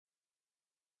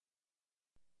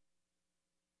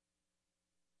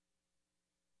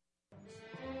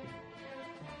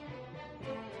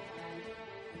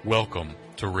Welcome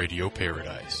to Radio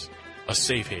Paradise, a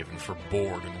safe haven for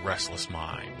bored and restless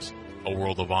minds, a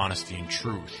world of honesty and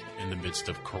truth in the midst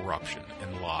of corruption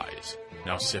and lies.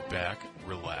 Now sit back,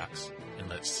 relax, and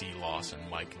let C. Loss and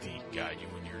Mike D guide you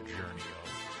in your journey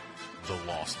of The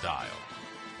Lost Dial.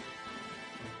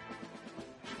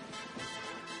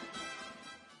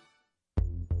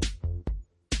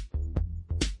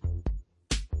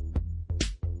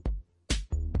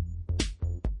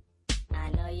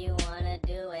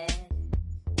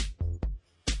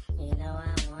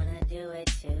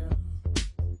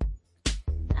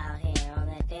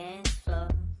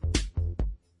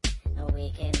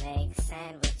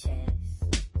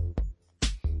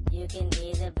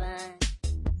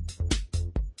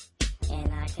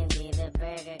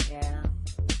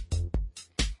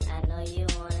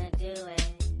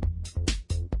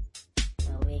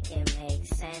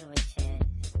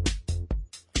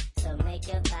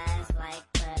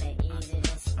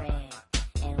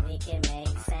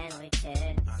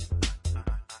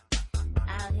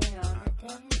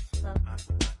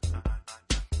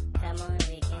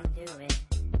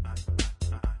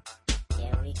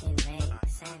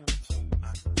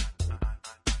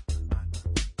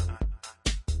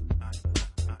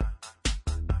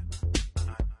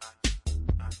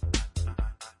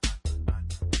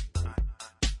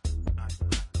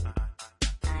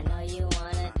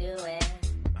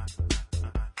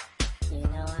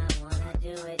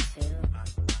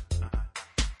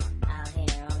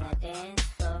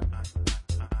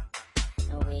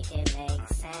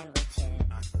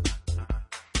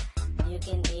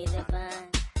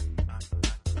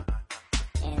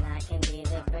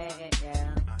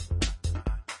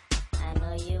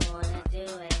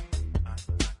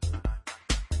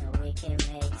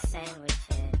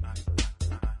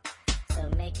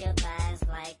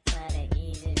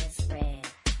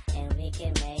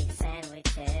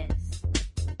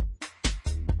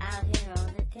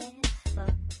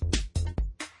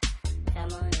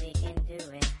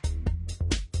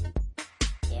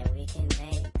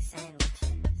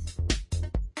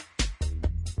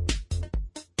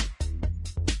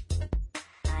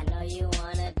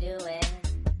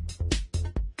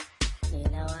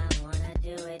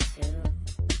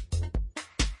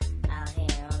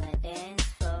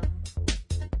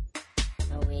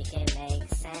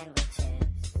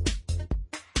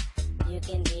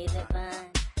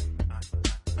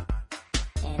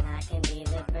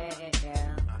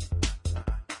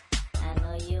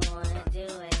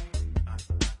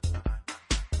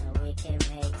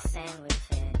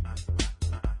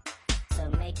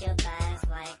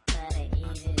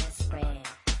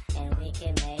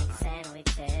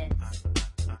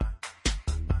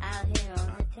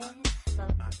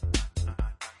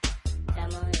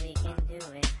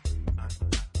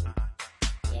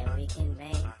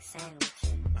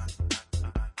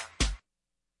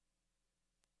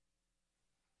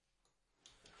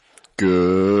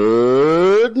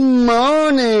 Good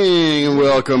morning, and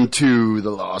welcome to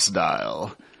The Lost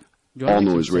Dial.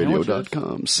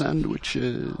 AllNoiseRadio.com.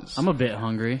 Sandwiches. I'm a bit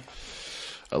hungry.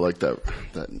 I like that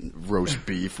roast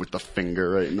beef with the finger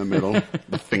right in the middle.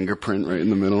 The fingerprint right in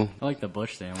the middle. I like the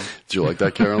bush sandwich. Did you like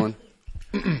that, Carolyn?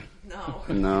 No.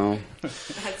 No.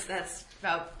 That's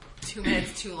about 2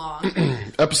 minutes too long.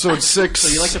 Episode 6. So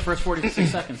you like the first 46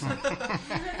 seconds?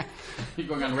 You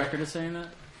going on record as saying that?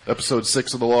 Episode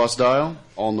 6 of The Lost Dial,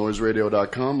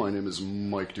 allnoiseradio.com. My name is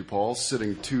Mike DuPaul.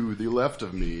 Sitting to the left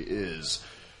of me is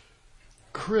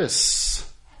Chris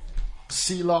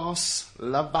Silos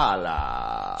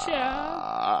Lavala.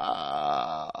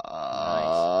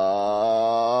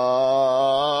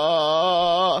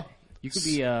 Nice. You could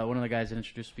be one of the guys that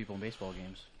introduces people in baseball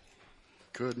games.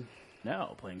 Good.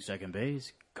 Now, playing second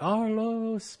base,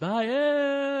 Carlos Baerga.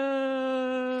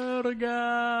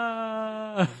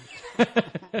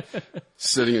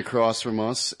 Sitting across from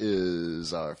us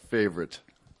is our favorite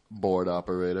board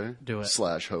operator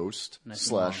slash host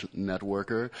slash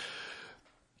networker,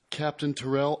 Captain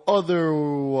Terrell,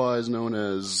 otherwise known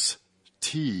as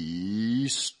T.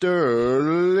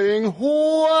 Sterling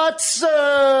Watson.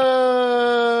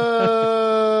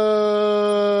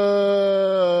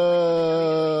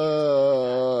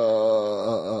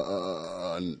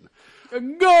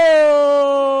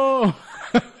 Go!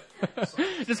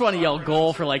 Just want to yell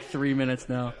goal for like 3 minutes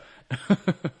now.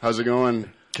 How's it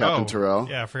going, Captain Terrell?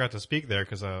 Yeah, I forgot to speak there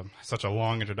because such a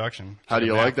long introduction. How do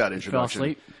you like that introduction? Fell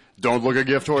asleep? Don't look a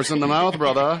gift horse in the mouth,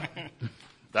 brother.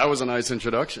 That was a nice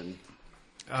introduction.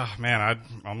 Oh, man, I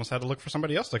almost had to look for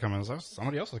somebody else to come in.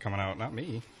 Somebody else is coming out, not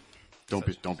me.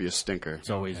 Don't be a stinker. It's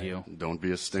always you. Don't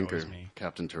be a stinker, always me.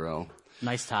 Captain Terrell.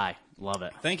 Nice tie. Love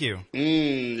it. Thank you.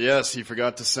 Yes, he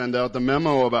forgot to send out the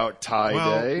memo about tie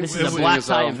day. This is a black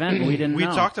tie event. We didn't know. We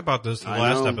talked about this the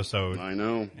last episode. I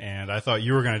know. And I thought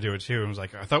you were going to do it too. I was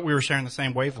like, I thought we were sharing the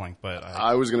same wavelength, but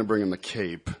I was going to bring him the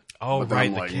cape. Oh, but then right,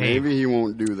 I'm the like, cape. maybe he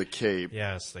won't do the cape.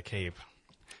 Yes, the cape.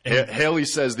 Haley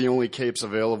says the only capes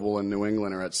available in New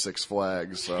England are at Six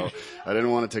Flags, so I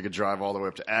didn't want to take a drive all the way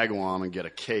up to Agawam and get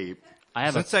a cape.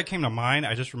 Since that came to mind,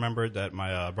 I just remembered that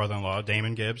my brother-in-law,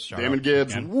 Damon Gibbs,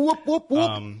 whoop, whoop,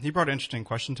 whoop. He brought an interesting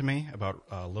question to me about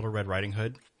Little Red Riding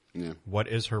Hood. Yeah. What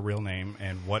is her real name,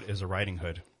 and what is a riding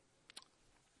hood?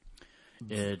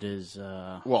 It is...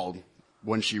 Well,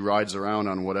 when she rides around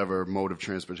on whatever mode of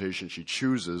transportation she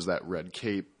chooses, that red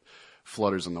cape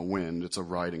flutters in the wind. It's a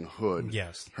riding hood.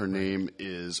 Yes. Her name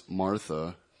is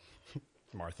Martha.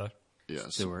 Martha.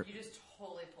 Yes. Stewart. You just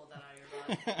totally pulled that out of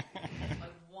your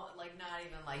butt. Like, not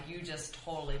even like you just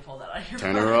totally pulled that out of your butt.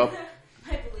 Turn her up.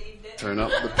 I believed it. Turn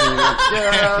up the peanut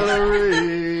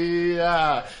gallery.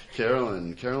 Yeah.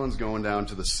 Carolyn's going down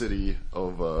to the city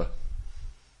of...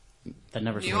 That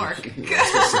never New York.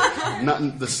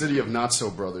 not the city of not so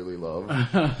brotherly love.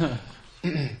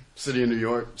 City of New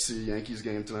York. See Yankees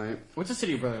game tonight. What's the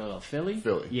city of Brother Little? Philly?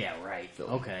 Philly. Yeah, right. Philly.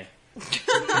 Okay.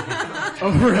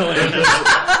 Oh, really?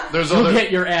 There's You'll other get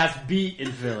your ass beat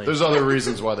in Philly. there's other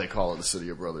reasons why they call it the city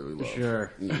of brotherly love.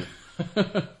 Sure.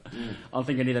 I don't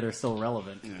think any that are still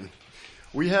relevant. Yeah.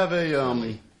 We have a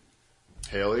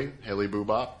Haley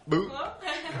Boobop. Boo.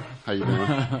 How you doing?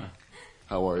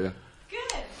 How are you?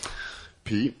 Good.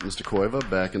 Pete, Mr. Koiva,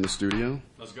 back in the studio.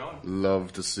 How's it going?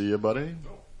 Love to see you, buddy.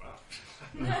 Oh,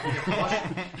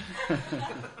 wow.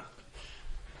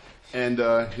 And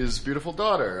his beautiful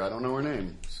daughter. I don't know her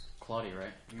name. Claudia,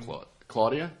 right?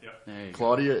 Claudia? Yep. There you go.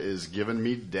 Claudia is giving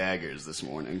me daggers this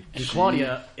morning. And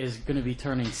Claudia is going to be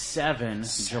turning 7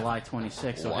 July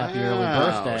 26th, so happy early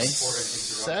birthday.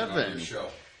 7.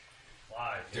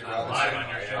 Dick Robinson on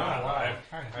your show.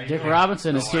 Dick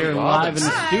Robinson is here live in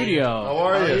the studio. How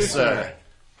are you, sir?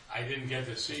 I didn't get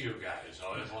to see you guys, so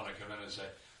I just want to come in and say,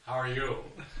 how are you?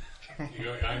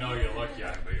 I know you look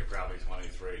young, but you're probably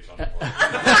 23, 24.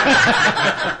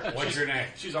 What's your name?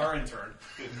 She's our intern.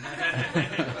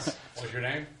 What's your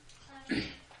name?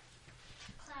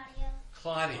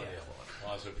 Claudia.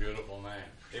 Well, that's a beautiful name.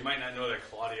 They might not know that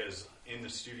Claudia is in the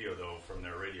studio, though, from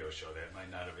their radio show. They might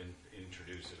not have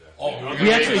introduced it. We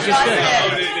actually just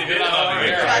did.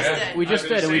 They did. We just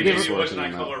did, and we gave it her... was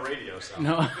not color radio, so.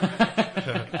 No. Are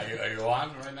you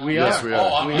on right now? We Yes, are. we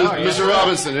are. Oh, we are, Mr.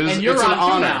 Robinson, And you're it's on an too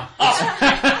honor.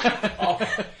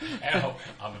 now.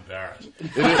 I'm embarrassed.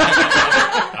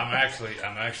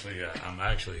 I'm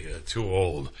actually too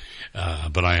old,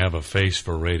 but I have a face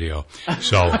for radio,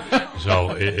 so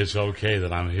it's okay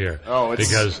that I'm here. Oh,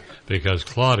 because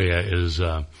Claudia is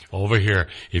over here.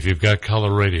 If you've got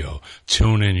color radio,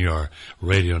 tune in your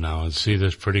radio now and see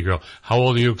this pretty girl. How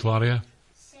old are you, Claudia?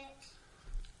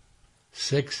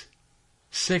 6.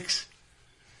 6.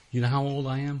 You know how old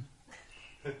I am?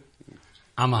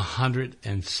 I'm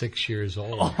 106 years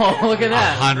old. Oh, look at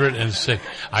that. 106.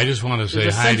 I just want to say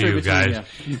There's a hi to century you guys.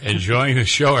 Enjoying the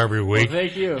show every week. Well,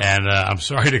 thank you. And I'm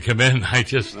sorry to come in. I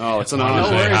just It's an wanted honor. to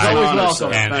say worries, hi. always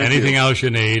welcome. And Thank anything you. else you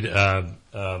need, or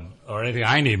anything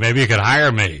I need, maybe you could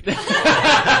hire me.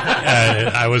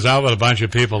 I was out with a bunch of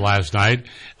people last night,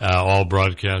 all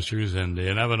broadcasters, and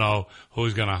you never know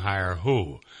who's going to hire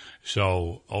who.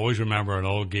 So always remember, an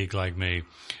old geek like me,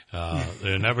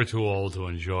 they're never too old to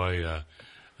enjoy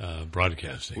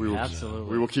broadcasting. Absolutely.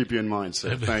 We will keep you in mind,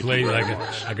 sir. Thank you.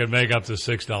 I could make up to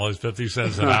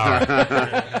 $6.50 an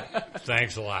hour.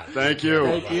 Thanks a lot. Thank you.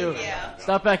 Thank you. Yeah.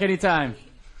 Stop back anytime.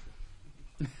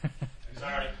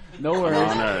 Sorry. No worries.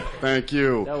 Honor. Thank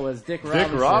you. That was Dick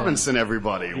Robinson. Dick Robinson,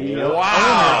 everybody. The owner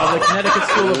Wow. of the Connecticut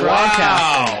School of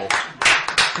Broadcasting.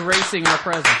 Gracing our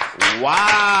presence.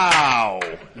 Wow.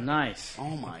 Nice.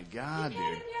 Oh, my God, dude.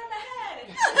 Hit me on the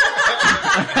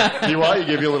head. You what? You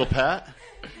gave you a little pat?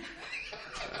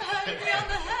 Hit me on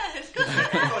the head.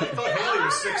 I thought Haley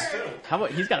was 6'2". How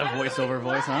about he's got a voiceover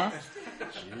voice, huh?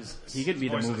 He could be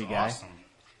the Voice movie is guy. awesome.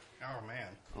 Oh, man.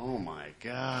 Oh, my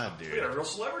God, We dude. got a real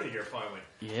celebrity here, finally.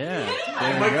 Yeah.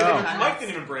 Mike There you go. Mike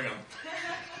didn't even bring him.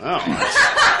 Oh,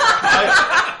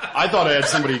 I thought I had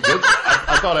somebody good.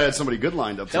 I thought I had somebody good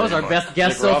lined up. That was today, our but best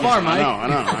guest Dick so far, Robinson, Mike. I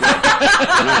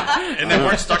know. And they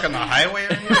weren't stuck on the highway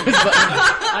or anything?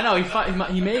 I know,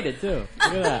 he made it too. Look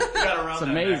at that. Got around It's that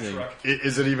amazing. Mack truck.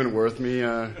 Is it even worth me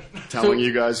telling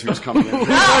you guys who's coming in?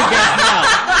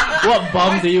 What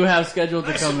bum do you have scheduled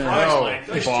to come in? surprise. Oh, Mike,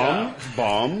 nice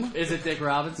bum? Is it Dick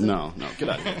Robinson? No, get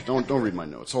out of here. Don't read my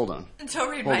notes. Hold on. Don't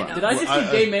read Hold my on. notes. Did I just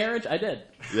Well, see gay marriage? I did.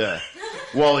 Yeah.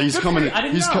 Well, he's coming. I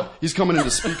didn't know. He's coming in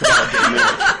to speak about gay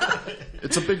marriage.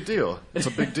 It's a big deal. It's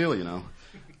a big deal, you know.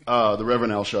 The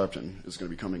Reverend Al Sharpton is going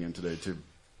to be coming in today to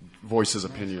voice his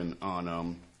opinion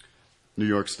on New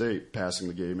York State passing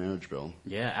the gay marriage bill.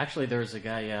 Yeah, actually, there's a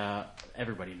guy.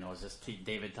 Everybody knows this.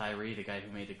 David Tyree, the guy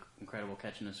who made the incredible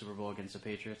catch in the Super Bowl against the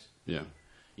Patriots. Yeah.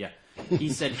 Yeah, he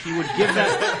said he would give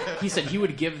that. He said he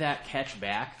would give that catch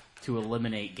back to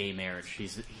eliminate gay marriage.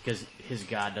 Because his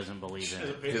God doesn't believe in As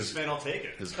a it. Patriots fan, I'll take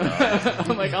it. His God.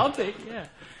 I'm like, I'll take it. Yeah, that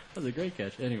was a great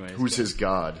catch. Anyways, Who's his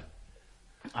God?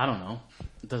 I don't know.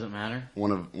 It doesn't matter.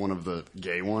 One of the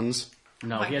gay ones?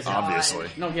 No, my he has God. Obviously.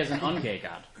 No, he has an ungay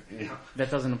God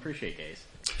that doesn't appreciate gays.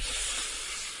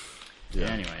 Yeah.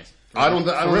 Anyways, I don't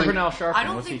think Reverend Al Sharpton. I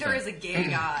don't what's think he there is a gay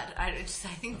God. I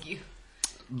think you.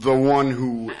 the one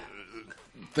who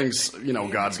thinks, you know,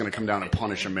 God's going to come down and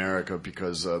punish America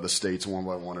because the states one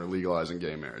by one are legalizing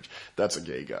gay marriage. That's a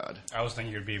gay God. I was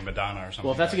thinking it would be Madonna or something.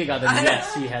 Well, if that's a gay God, then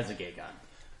yes, he has a gay God.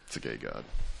 It's a gay God.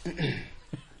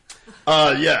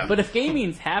 Yeah. But if gay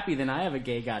means happy, then I have a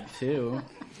gay God too.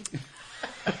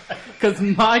 Because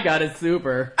my God is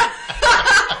super.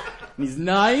 And he's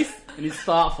nice and he's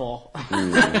thoughtful.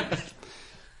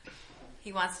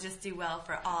 He wants to just do well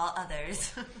for all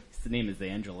others. His name is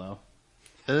Angelo.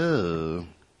 Oh.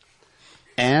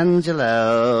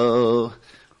 Angelo.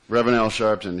 Reverend Al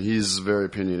Sharpton. He's a very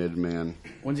opinionated man.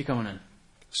 When's he coming in?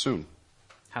 Soon.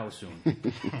 How soon?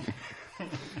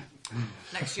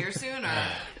 Next year soon, or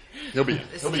He'll be in.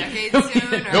 this He'll be in. decade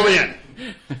soon? Or? He'll be in.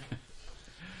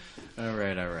 all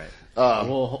right.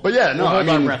 But yeah, no, we'll hold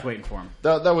I our mean, breath waiting for him.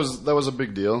 that was a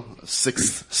big deal.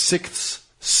 Sixth.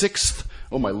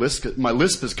 Oh, my lisp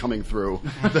is coming through.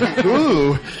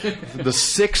 The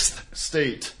sixth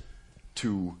state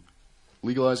to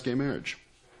legalize gay marriage.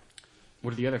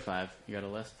 What are the other 5? You got a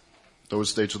list? Those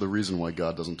states are the reason why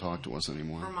God doesn't talk to us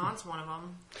anymore. Vermont's one of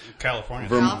them. California.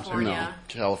 California. No,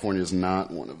 California is not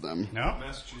one of them. No?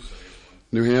 Massachusetts.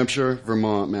 New Hampshire,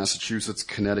 Vermont, Massachusetts,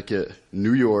 Connecticut,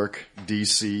 New York,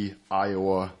 D.C.,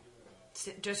 Iowa.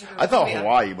 District of I thought Columbia.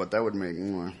 Hawaii, but that would make...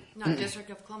 No, District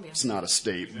of Columbia. It's not a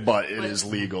state, but it is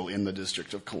legal in the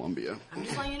District of Columbia. I'm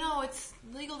just letting you know it's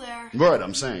legal there. Right,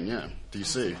 I'm saying, yeah.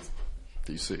 D.C.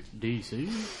 DC.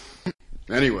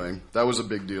 Anyway, that was a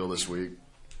big deal this week.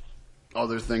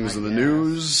 Other things in the guess.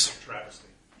 news. Travesty.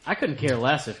 I couldn't care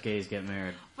less if gays get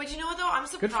married. But you know what though? I'm Good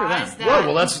for them. surprised that.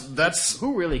 Well, that's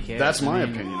Who really cares? that's my I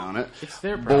mean, opinion on it. It's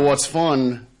their But problem. what's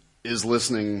fun is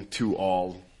listening to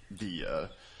all the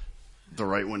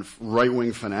right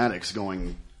wing fanatics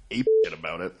going ape shit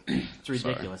about it. It's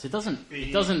ridiculous. It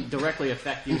doesn't directly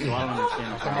affect you, so I don't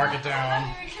understand. To mark it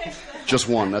down. Just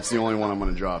one. That's the only one I'm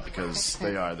going to drop because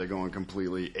they're going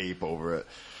completely ape over it.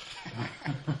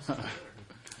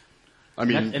 I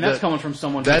mean, And that's coming from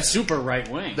someone who's super right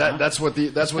wing. That's what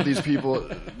these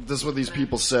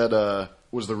people said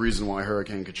was the reason why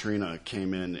Hurricane Katrina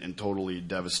came in and totally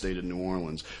devastated New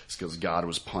Orleans. It's because God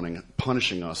was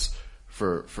punishing us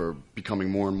for becoming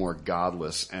more and more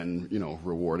godless and, you know,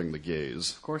 rewarding the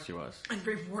gays. Of course he was. And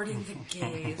rewarding the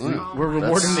gays. Yeah. Oh We're my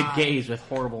rewarding the God. gays with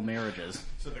horrible marriages,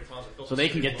 so they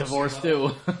can get divorced too.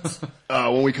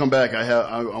 When we come back,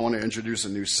 I want to introduce a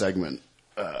new segment.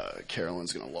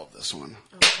 Carolyn's gonna love this one.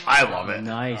 I love it.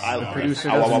 Nice. I The love producer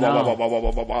it. doesn't know.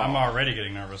 I'm already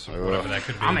getting nervous, whatever that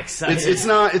could be. I'm excited. It's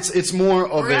not. It's more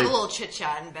of We're gonna have a little chit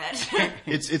chat in bed.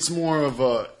 It's more of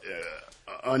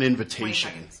an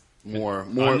invitation. 20 seconds. More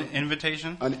An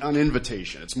invitation? an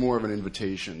invitation. It's more of an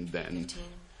invitation than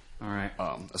All right.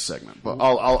 a segment. But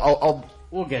I'll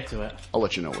We'll get to it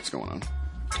let you know what's going on.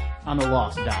 on the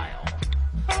Lost Dial.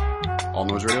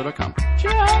 AllNoiseRadio.com.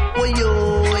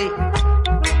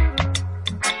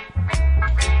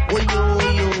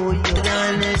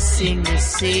 Gonna sing the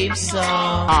same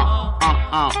song.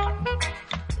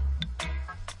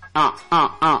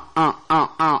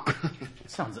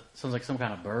 Sounds like some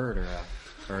kind of bird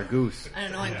or a goose An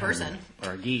annoying person.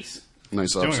 or a geese.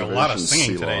 Nice Doing a observation, lot of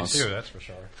singing today, Sea-Loss. too, that's for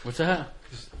sure. What's that?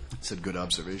 Said good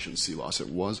observation, Sea-Loss. It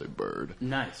was a bird.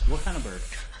 Nice. What kind of bird?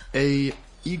 A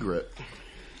egret.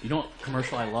 You know what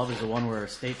commercial I love is the one where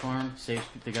State Farm saves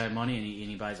the guy money and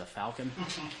he buys a falcon.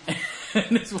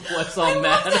 And this what's all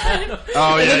mad at him.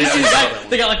 Oh, And yeah, then you yeah, see the yeah. guy,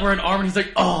 they got like wearing an armor and he's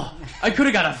like, oh, I could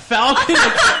have got a falcon.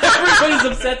 Like, everybody's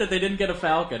upset that they didn't get a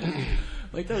falcon.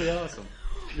 Like, that'd be awesome.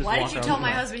 Just Why walk did you around tell with my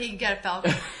that. husband he could get a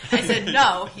falcon? I said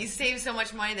no. He saved so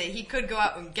much money that he could go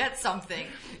out and get something.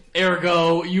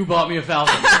 Ergo, you bought me a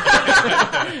falcon.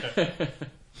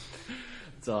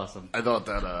 It's awesome. I thought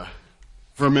that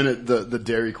for a minute the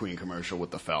Dairy Queen commercial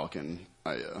with the falcon.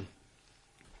 Oh,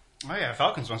 yeah,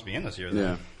 Falcons must be in this year, then.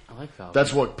 Yeah. I like falcons.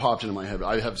 That's what popped into my head.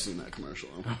 I have seen that commercial.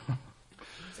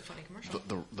 funny commercial.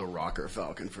 The rocker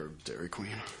falcon for Dairy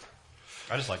Queen.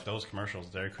 I just like those commercials,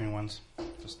 Dairy Queen ones.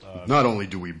 Just Not only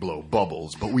do we blow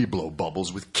bubbles, but we blow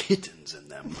bubbles with kittens in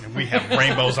them. and we have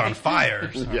rainbows on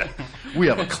fire. So. Yeah, we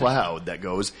have a cloud that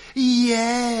goes,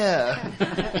 yeah.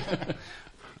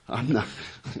 I'm not.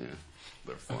 Yeah,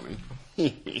 they're funny.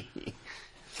 Oh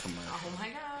my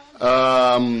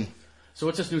god. So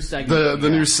what's this new segment? The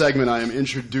new segment I am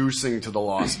introducing to the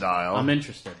Lost Dial. I'm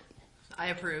interested. I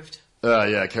approved.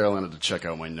 Yeah, Caroline had to check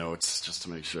out my notes just to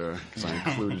make sure, because I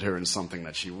included her in something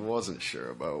that she wasn't sure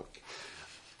about.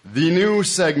 The new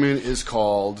segment is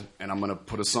called, and I'm going to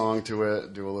put a song to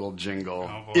it, do a little jingle,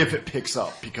 if it picks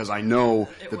up, because I know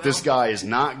that this guy is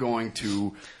not going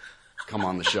to come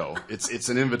on the show. It's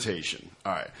an invitation.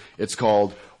 All right. It's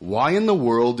called, Why in the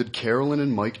World Did Carolyn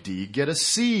and Mike D Get a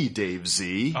C, Dave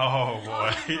Z? Oh,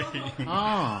 boy.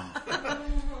 Oh.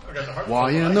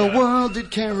 Why in the world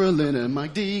did Carolyn and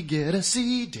Mike D get a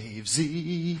C, Dave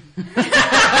Z?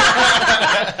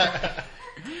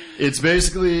 It's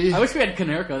basically... I wish we had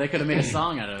Canerco. They could have made a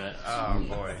song out of it. Oh,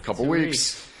 boy. A couple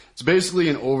weeks. It's basically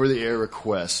an over-the-air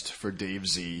request for Dave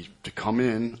Z to come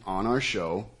in on our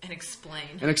show And explain.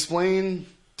 and explain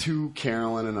to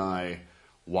Carolyn and I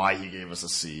why he gave us a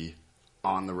C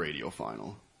on the radio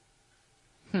final.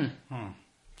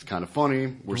 It's kind of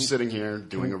funny. We're sitting here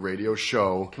doing a radio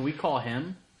show. Can we call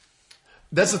him?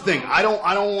 That's the thing. I don't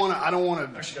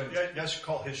want to. Actually, you guys should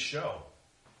call his show.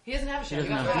 He doesn't have a show. He He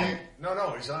doesn't got have a fired.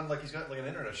 No, he's on he's got like an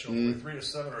internet show from 3 to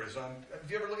 7, or he's on. Have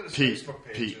you ever looked at his Pete, Facebook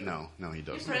page? no, he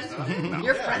doesn't. Friends, No.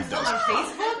 Your friends still on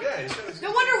Facebook? Yeah, he's got his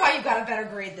No wonder why you got a better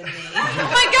grade than me.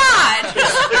 Oh my god!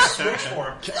 switch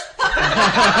for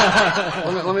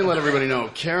him. Let me let everybody know.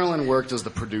 Carolyn worked as the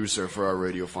producer for our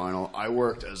radio final. I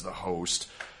worked as the host.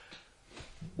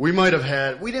 We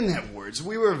didn't have words.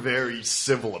 We were very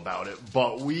civil about it,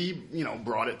 but we,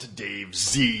 brought it to Dave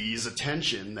Z's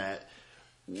attention that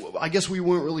I guess we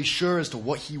weren't really sure as to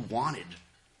what he wanted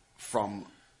from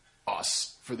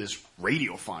us for this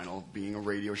radio final, being a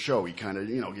radio show. He kind of,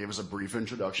 gave us a brief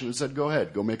introduction and said, "Go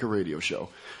ahead, go make a radio show."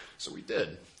 So we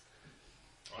did.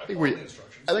 I think we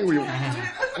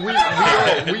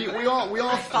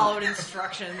all Followed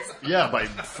instructions. yeah, by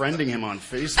friending him on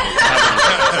Facebook,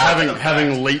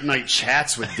 having late night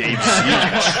chats with Dave Z,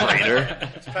 traitor.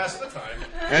 It's passing the time.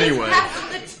 Anyway,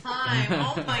 Half the time.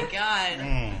 Oh my god.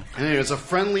 anyway, it's a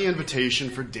friendly invitation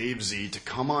for Dave Z to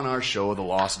come on our show, The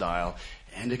Lost Dial,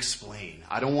 and explain.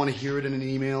 I don't want to hear it in an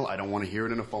email. I don't want to hear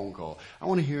it in a phone call. I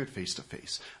want to hear it face to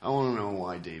face. I want to know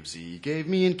why Dave Z gave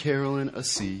me and Carolyn a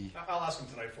C. I'll ask him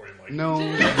tonight for you, Mike. No,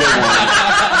 you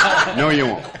won't. No, you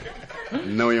won't.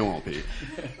 No, you won't, Pete.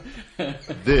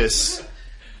 This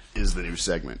is the new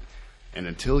segment. And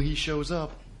until he shows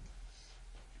up,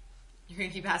 You're going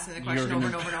to keep asking the question over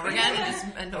and over and over again and just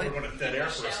annoy We're going to dead air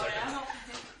for a second.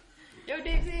 Yo,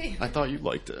 Dave Z. I thought you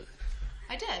liked it.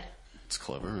 I did. It's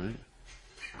clever, right?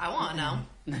 I want to know.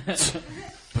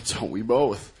 But don't we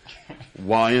both?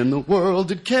 Why in the world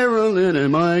did Carolyn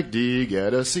and Mike D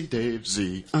get a C, Dave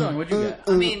Z? What'd you get?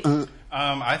 I mean,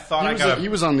 I thought I got He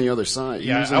was on the other side.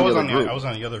 Yeah, He was I was the on other group. I was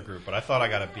on the other group, but I thought I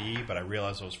got a B, but I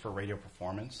realized it was for radio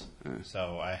performance,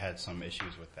 so I had some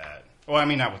issues with that. Well, I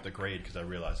mean, not with the grade, because I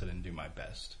realized I didn't do my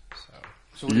best.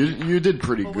 So You did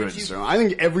pretty Well, good, what'd you- sir. I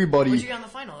think everybody... what'd you get on the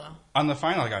final, though? on the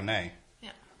final, I got an A.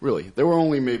 Really, there were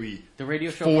only maybe The radio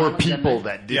show 4 final, people then?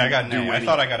 that didn't Yeah, I got an do A. I anything.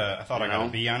 thought I got a know?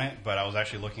 B on it, but I was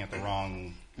actually looking at the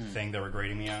wrong thing they were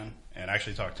grading me on, and I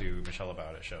actually talked to Michelle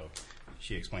about it. So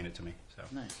she explained it to me. So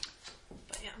Nice.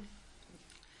 But yeah.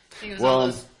 I think it was Well- all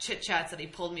those chit chats that he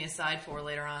pulled me aside for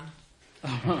later on.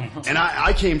 And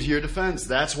I came to your defense.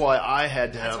 That's why I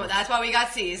had to have... That's why we got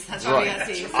C's. That's why we got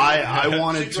C's. I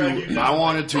wanted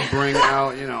to bring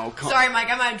out, Sorry,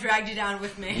 Mike. I might have dragged you down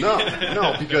with me.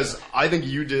 No, because I think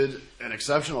you did an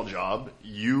exceptional job.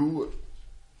 You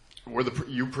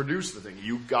produced the thing.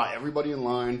 You got everybody in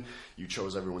line. You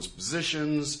chose everyone's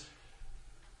positions.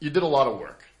 You did a lot of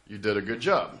work. You did a good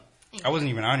job. I wasn't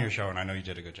even on your show, and I know you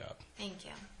did a good job. Thank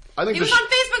you. I think He was on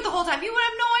Facebook the whole time. He would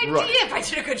have no idea Right. if I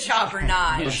did a good job or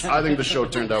not. I think the show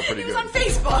turned out pretty He was good. on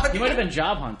Facebook. He might have been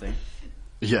job hunting.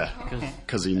 Yeah,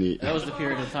 because he need. That was the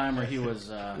period of time where he was.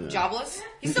 Jobless?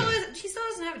 He still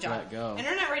doesn't have a job. Let go.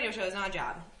 Internet radio show is not a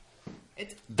job.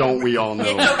 It's Don't we all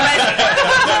know?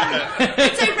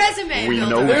 it's a resume. We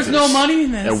builder. know There's this. no money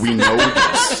in this. And we know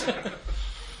this.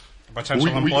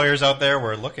 Potential We- employers out there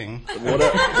were looking.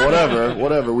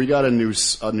 Whatever. We got a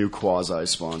new quasi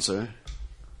sponsor.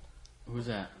 Who's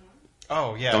that?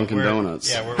 Oh yeah, Dunkin' we're- Donuts.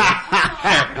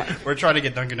 Yeah, we're trying to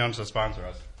get Dunkin' Donuts to sponsor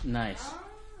us. Nice.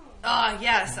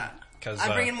 Yes.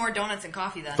 I'm bringing more donuts and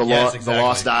coffee then. The exactly.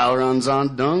 Lost Isle runs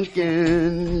on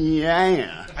Dunkin'.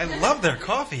 Yeah. I love their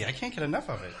coffee. I can't get enough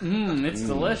of it. It's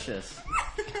delicious.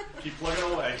 Keep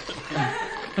plugging away.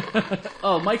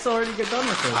 Oh, Mike's already got done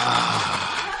with this.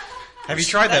 Have you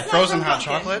tried that frozen hot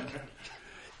chocolate?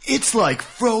 It's like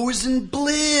frozen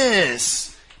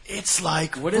bliss. It's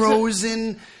like What is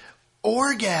frozen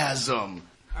orgasm.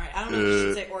 All right, I don't know if you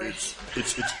should say words.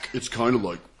 It's kind of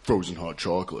like frozen hot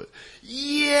chocolate.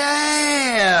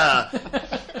 Yeah.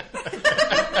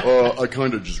 I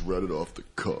kind of just read it off the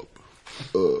cup.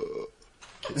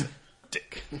 Kid's a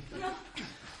dick.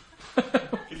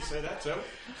 Can you say that too?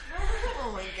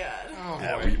 Oh my god.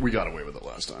 Yeah, we got away with it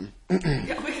last time. We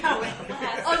got away with it.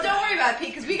 Oh, don't worry about it, Pete,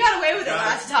 because we got away with it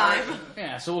last time.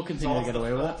 Yeah, so we'll continue to get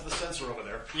away with it. The sensor over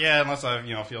there. Yeah, unless I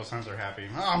feel censor happy.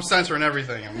 Oh, I'm censoring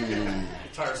everything.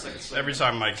 Entire second. Every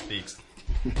time Mike speaks.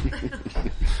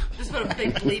 Just put a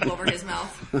big bleep over his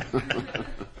mouth.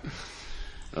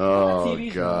 Oh,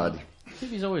 TV's God. on.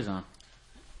 TV's always on.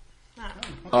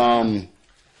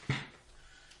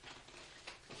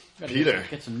 Gotta Peter.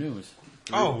 Get some news.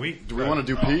 Oh, Do we want to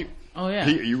do Pete? Oh, yeah.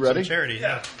 Pete, are you ready? Charity,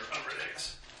 yeah.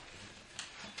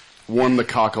 Warm the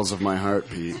cockles of my heart,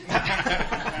 Pete.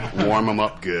 Warm them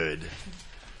up good.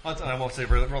 I won't say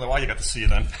really why you got to see you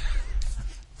then.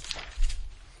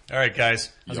 All right,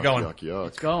 guys. How's it going? Yuck, yuck.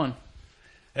 It's going.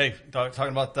 Hey, talking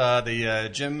about the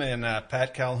Jim and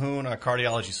Pat Calhoun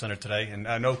Cardiology Center today. And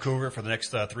no Cougar for the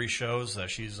next 3 shows.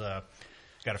 She's got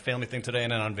a family thing today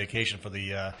and then on vacation for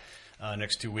the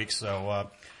next 2 weeks. So,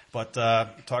 but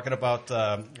talking about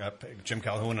Jim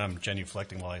Calhoun, I'm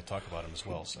genuflecting while I talk about him as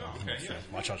well. So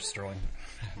watch out, Sterling.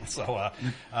 So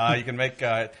you can make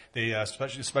they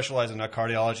specialize in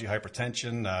cardiology,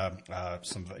 hypertension,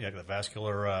 some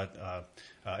vascular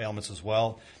ailments as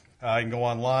well. You can go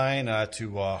online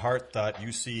to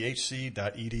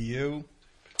heart.uchc.edu. You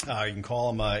can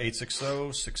call them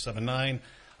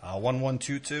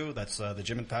 860-679-1122. That's the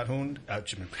Jim and Pat Hoon.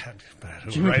 Jim and Pat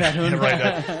Calhoun.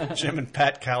 Right, Jim and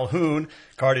Pat Calhoun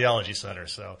Cardiology Center.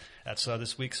 So that's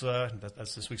this week's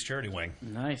charity wing.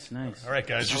 Nice. All right,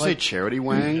 guys. Did you say charity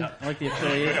wang? I like the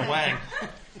affiliation. Wang.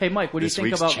 Hey, Mike, what do you This think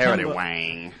week's about charity Kemba?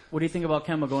 wang. What do you think about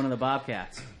Kemba going to the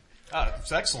Bobcats?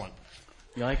 It's excellent.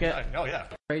 You like it? Oh yeah.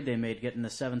 Trade they made getting the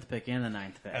 7th pick and the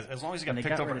 9th pick. As long as he got And they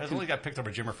picked got over, rid of as long as he got picked over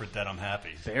Jimmer for dead, I'm happy.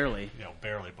 Barely.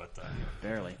 Barely, but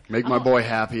Barely. Make my boy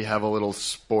happy. Have a little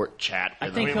sport chat I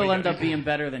with think him. he'll end up being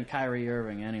better than Kyrie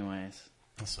Irving anyways.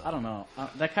 So. I don't know.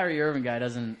 That Kyrie Irving guy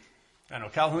doesn't... I know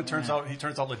Calhoun turns out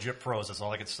legit pros. That's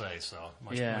all I could say. So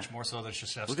much more so than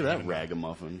just Look at that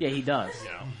ragamuffin. Yeah, he does.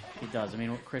 You know. He does. I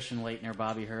mean, Christian Laettner,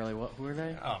 Bobby Hurley, who are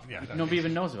they? Oh yeah. Nobody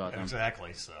even knows about them.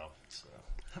 Exactly. So.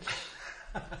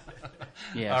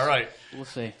 Yeah. All right. We'll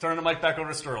see. Turn the mic back over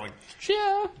to Sterling.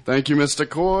 Yeah. Thank you, Mr.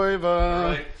 Koiva.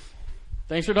 All right.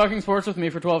 Thanks for talking sports with me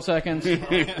for 12 seconds.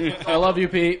 I love you,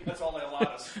 Pete. That's all they allowed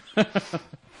us.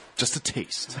 Just a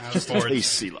taste. No Just a sports.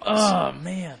 taste, Silas. Oh,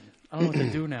 man. I don't know what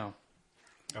to do now.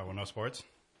 Oh, well, no sports?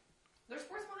 There's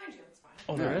sports behind you. It's fine.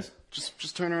 Oh, there is?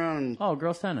 Just turn around and... Oh,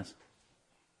 girls tennis.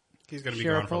 He's going to be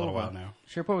gone for a little while now.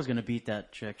 Sharapova's going to beat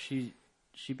that chick. She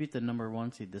beat the number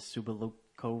 1 seed, the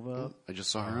Subalukova. I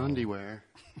just saw her underwear.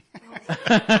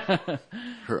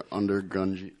 Her what do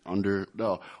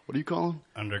you call them?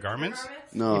 Undergarments?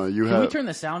 No, you Can have... we turn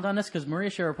the sound on this? Because Maria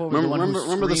Sharapova is the one who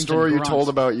Remember the screams story and you told grunts.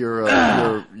 about your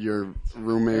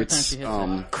roommate's Every time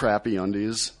she hits crappy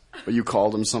undies? But you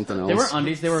called them something else. They were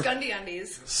undies. They were... Scundy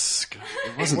undies.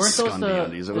 It wasn't Weren't those Scundy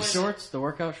undies. It the was shorts? The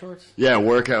workout shorts? Yeah,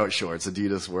 workout shorts.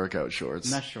 Adidas workout shorts.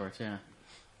 Mesh shorts, yeah.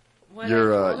 What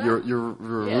Your I call them? your Yeah, she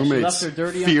roommate's left her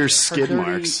dirty fierce her skid dirty,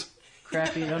 marks.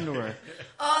 crappy underwear.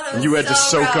 Oh, that was You had to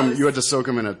so soak them. gross. You had to soak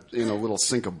them in a little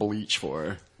sink of bleach for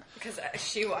her. Because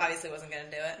she obviously wasn't going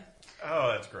to do it. Oh,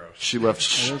 that's gross. She left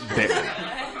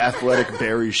athletic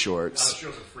berry shorts. She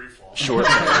was a free fall. Short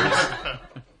berries.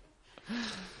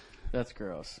 That's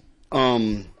gross.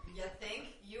 You think?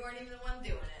 You weren't even the one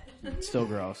doing it. Still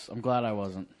gross. I'm glad I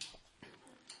wasn't.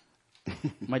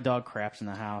 My dog craps in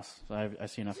the house, so I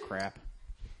see enough crap.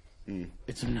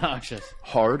 It's obnoxious.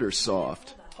 Hard or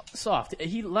soft? Soft.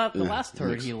 He left the last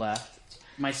turd he left.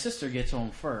 My sister gets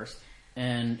home first,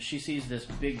 and she sees this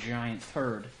big giant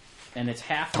turd, and it's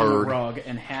half on the rug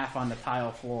and half on the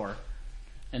tile floor.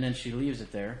 And then she leaves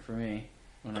it there for me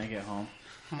when I get home,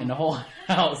 and the whole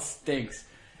house stinks.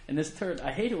 And this turd,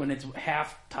 I hate it when it's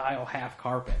half tile, half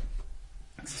carpet.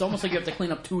 It's almost like you have to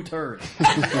clean up 2 turds.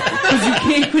 Because you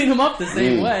can't clean them up the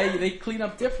same way. They clean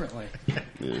up differently.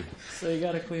 So you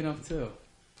got to clean up too.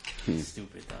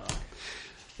 Stupid dog.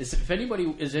 is if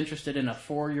anybody is interested in a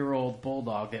 4-year-old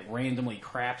bulldog that randomly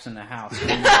craps in the house,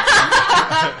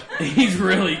 he's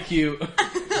really cute.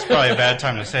 It's probably a bad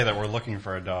time to say that we're looking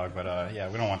for a dog, but yeah,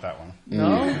 we don't want that one.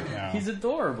 No? He's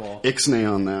adorable.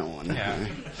 Ixnay on that one. Yeah.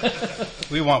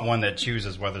 We want one that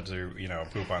chooses whether to,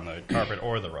 poop on the carpet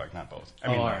or the rug, not both. I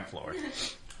mean, on the floor.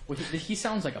 Well, he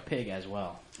sounds like a pig as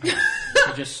well. He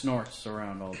just snorts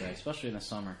around all day, especially in the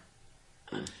summer.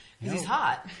 Because he's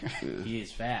hot. He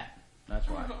is fat. That's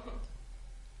why.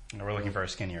 We're looking for a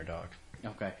skinnier dog.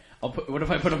 Okay. What if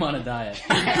I put him on a diet?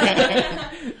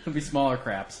 It'll be smaller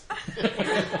craps.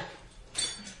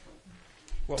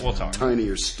 We'll talk.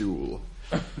 Tinier stool.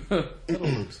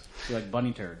 Like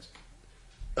bunny turds.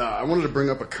 I wanted to bring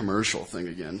up a commercial thing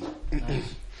again.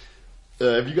 Nice.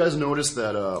 Have you guys noticed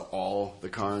that all the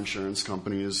car insurance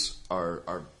companies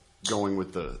are going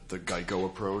with the Geico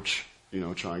approach?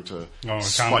 Trying to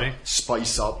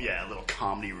spice up, a little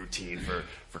comedy routine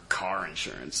for car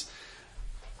insurance.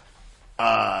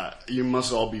 You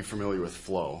must all be familiar with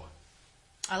Flo.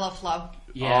 I love Flo.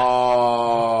 Yeah.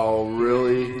 Oh,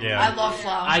 really? Yeah. I love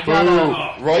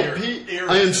Flo. Right, Pete?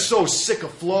 I am so sick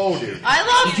of Flo, dude. I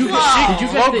love Flo. Did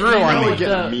you get the email with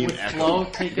a mean with echo. Flo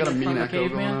taking You got a it mean from the echo going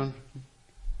caveman?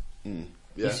 on?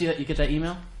 Yeah. You see that? You get that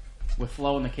email with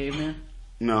Flo and the caveman?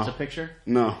 No. It's a picture?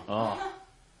 No. Oh.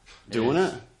 Doing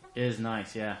it? It is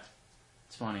nice, yeah.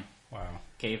 It's funny. Wow.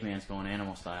 Caveman's going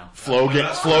animal style. Flo getting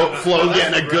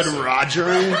a good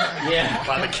rogering Yeah.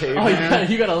 by the Oh,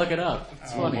 caveman. you gotta look it up.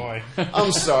 It's funny. Boy.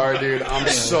 I'm sorry, dude. I'm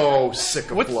so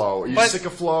sick of Flo. Are you sick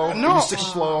of Flo? No. Are you sick of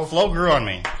Flo? Flo grew on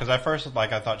me because at first,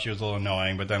 I thought she was a little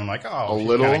annoying, but then I'm like, oh, she's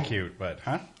little? kind of cute. But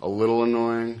A little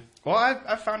annoying. Well,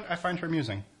 I find her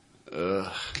amusing.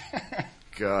 Ugh.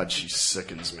 God, she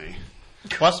sickens me.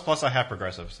 Plus, I have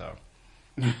progressive, so.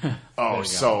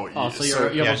 So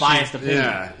you have a biased opinion.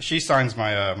 Yeah. She signs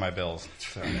my bills.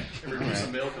 So. Every piece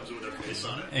of mail comes with their face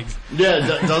on it. Yeah,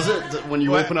 does it? When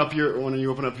you open up your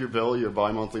bill, your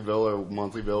bi-monthly bill or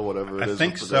monthly bill, whatever it is. I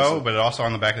think so, but it also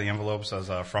on the back of the envelope says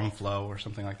from Flo or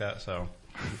something like that. So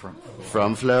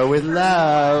from Flo with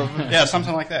love. Yeah,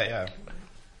 something like that. Yeah.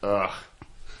 Ugh.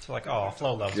 It's like, oh,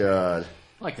 Flo loves me. God.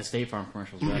 I like the State Farm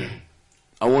commercials better.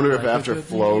 I wonder if after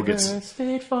Flo gets...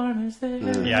 State Farm is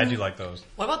there. Yeah, I do like those.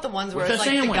 What about the ones where With it's the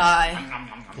like sandwich. the guy?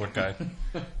 What guy?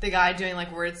 The guy doing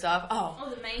like weird stuff?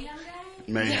 Oh, the Mayhem guy?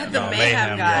 Mayhem. Yeah, the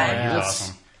Mayhem guy. Yeah, he's That's-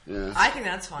 awesome. Yeah. I think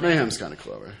that's funny. Mayhem's kind of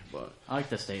clever, but I like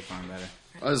the State Farm better.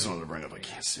 I just wanted to bring up I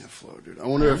can't stand Flo, dude. I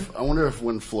wonder if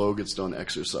when Flo gets done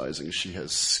exercising, she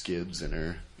has skids in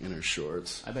her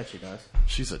shorts. I bet she does.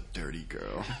 She's a dirty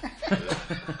girl.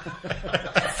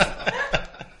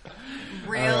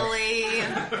 Really?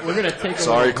 We're gonna take a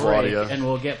Sorry, little break, Claudia. and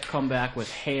we'll come back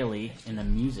with Haley in the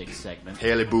music segment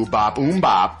Haley boo bop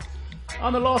bop.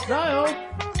 on the Lost Dial.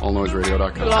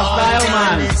 AllNoiseRadio.com. Lost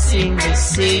Dial man. Sing the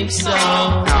same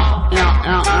song.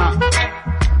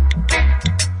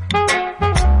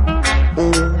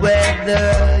 Oh,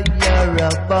 whether you're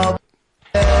a bubble,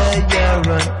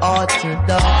 you're an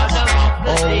orthodox.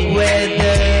 Oh,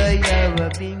 whether you're a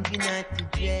pinky night to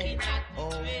jet. Oh,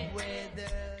 whether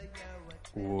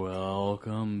you're a...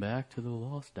 Welcome back to the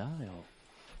Lost Dial.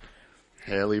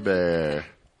 Haley Bear.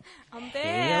 I'm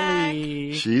back.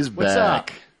 Haley. She's What's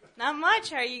back. up? Not much.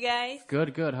 How are you guys?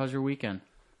 Good, good. How's your weekend?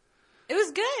 It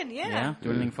was good. Yeah. Do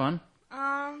anything fun?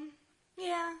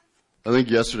 Yeah. I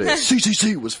think yesterday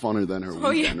CCC was funner than her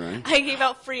weekend, right? I gave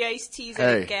out free iced teas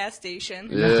at a gas station.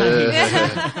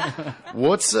 Yeah.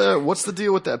 What's the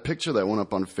deal with that picture that went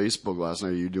up on Facebook last night?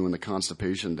 Are you doing the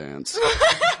constipation dance? No.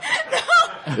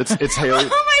 It's Haley.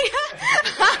 Oh my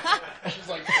god. She's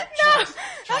like No.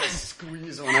 trying to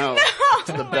squeeze one out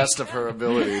to the best of her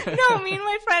ability. No, me and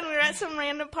my friend, we were at some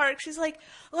random park. She's like,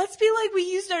 let's be like we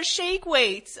used our shake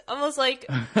weights. I was like,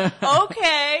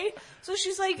 okay. So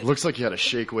she's like... Looks like you had a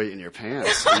shake weight in your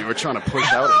pants. You were trying to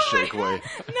push out a shake weight.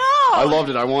 No. I loved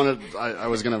it. I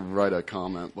was going to write a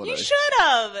comment, but You should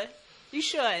have. You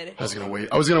should. I was going to wait.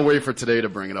 I was going to wait for today to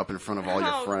bring it up in front of all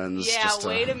your friends. Yeah, just to,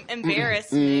 way to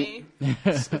embarrass me.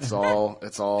 It's all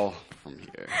from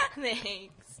here.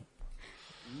 Thanks.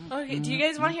 Okay, do you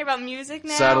guys want to hear about music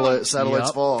now? Satellites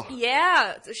Yep. Fall.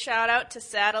 Yeah, it's a shout out to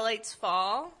Satellites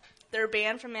Fall. They're a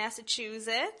band from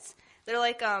Massachusetts. They're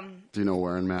like, Do you know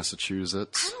where in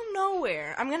Massachusetts? I don't know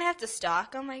where. I'm gonna have to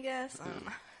stalk them, I guess.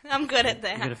 I'm good at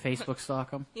that. You gonna Facebook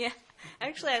stalk them? Yeah,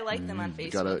 actually, I like them on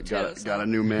Facebook Got a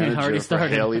new Already manager for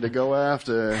started. Haley to go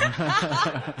after.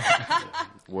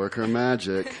 Work her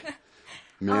magic.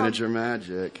 Manager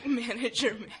magic.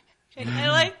 Manager magic. I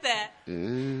like that.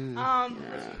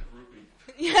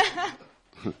 Yeah.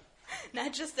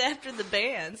 Not just after the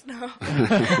bands, no.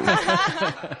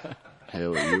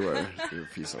 Haley, you're a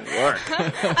piece of work.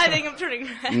 I think I'm turning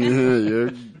red. You're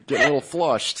getting a little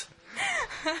flushed.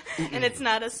 And it's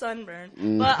not a sunburn.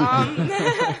 But,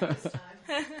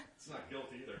 It's not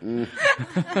guilt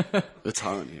either. It's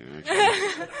hot in here,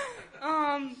 actually.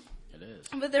 It is.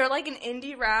 But they're like an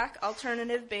indie rock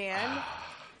alternative band.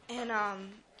 And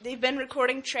they've been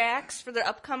recording tracks for their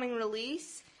upcoming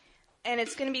release. And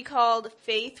it's going to be called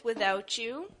Faith Without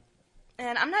You.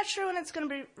 And I'm not sure when it's going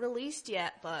to be released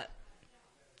yet, but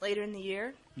later in the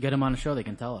year. Get them on the show, they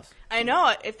can tell us. I know.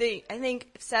 I think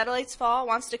if Satellites Fall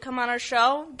wants to come on our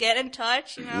show, get in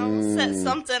touch, set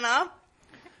something up.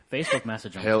 Facebook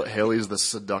message them. Haley's the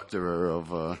seductor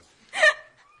of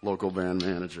local band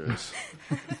managers.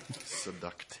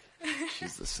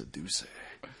 She's the seducer.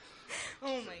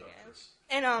 Oh my gosh.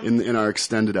 And in our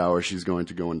extended hour, she's going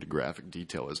to go into graphic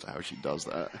detail as to how she does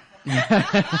that.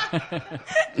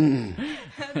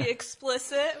 that'd be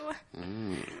explicit.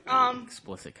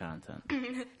 Explicit content.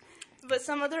 But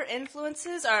some other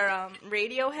influences are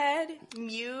Radiohead,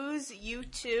 Muse,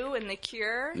 U2, and The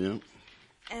Cure. Yep.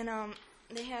 And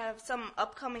they have some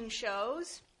upcoming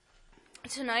shows.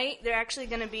 Tonight, they're actually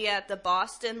going to be at the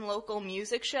Boston Local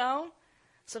Music Show.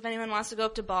 So if anyone wants to go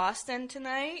up to Boston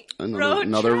tonight,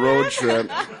 another road trip.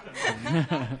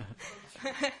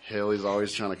 Haley's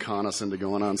always trying to con us into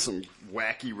going on some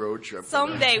wacky road trip.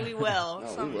 Someday we will.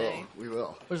 No, Someday. we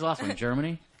will. Where's the last one?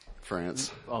 Germany?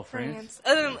 France. Oh, France?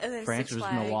 And then France Six was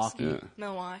Flags. Milwaukee. Yeah.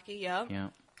 Milwaukee, yep. Yeah.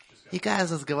 You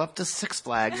guys, let's go up to Six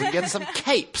Flags and get some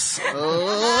capes.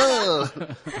 Oh.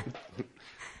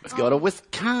 Let's go to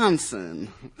Wisconsin.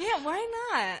 Yeah,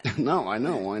 why not? No, I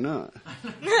know. Why not?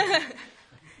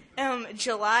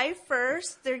 July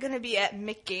 1st, they're going to be at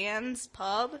McGann's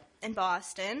Pub in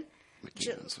Boston.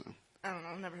 McGann's. I don't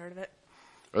know, never heard of it.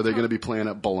 Are they going to be playing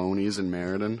at Baloney's in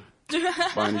Meriden?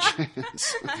 By any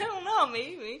chance? I don't know,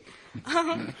 maybe.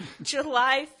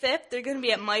 July 5th, they're going to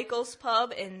be at Michael's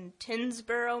Pub in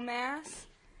Tinsboro, Mass.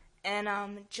 And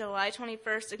July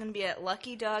 21st, they're going to be at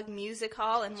Lucky Dog Music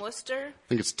Hall in Worcester. I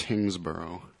think it's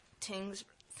Tingsboro.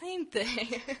 Same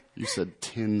thing. You said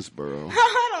Tinsboro.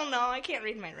 I don't know. I can't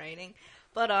read my writing.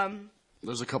 But,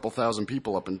 there's a couple thousand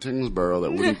people up in Tingsboro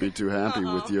that wouldn't be too happy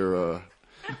with your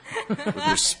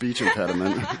speech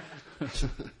impediment.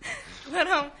 But,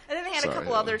 and then they had a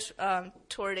couple other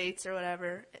tour dates or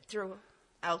whatever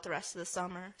throughout the rest of the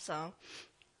summer, so.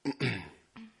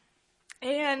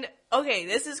 And, okay,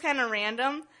 this is kind of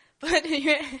random, but do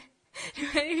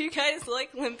you guys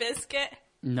like Limp Bizkit?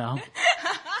 No.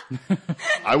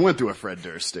 I went through a Fred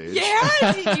Durst stage.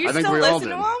 Yeah? Did you I think still we all listen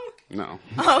did. to him? No.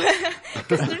 Oh,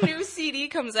 because their new CD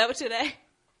comes out today.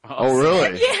 Oh,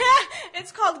 really? Yeah,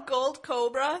 it's called Gold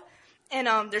Cobra, and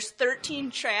there's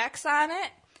 13 tracks on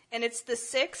it, and it's the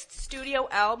 6th studio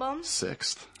album.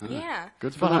 6th? Yeah.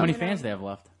 Good for Well, them. how many fans they have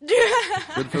left?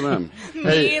 Good for them.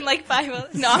 Me and like 5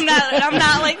 others. No, I'm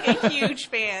not like a huge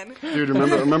fan. Dude,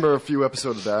 remember a few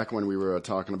episodes back when we were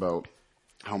talking about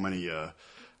how many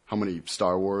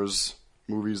Star Wars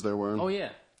movies there were? Oh, yeah.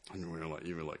 And we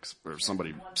were like, or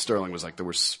somebody, Sterling was like, there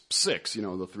were 6,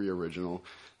 the 3 original,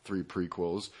 3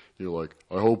 prequels. You're like,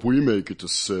 I hope we make it to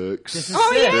 6. This is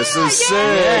Yeah, This is 6,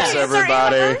 It's our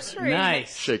everybody. anniversary.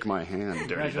 Nice. Shake my hand,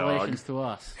 dirty dog. Congratulations to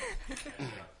us.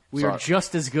 We are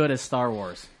just as good as Star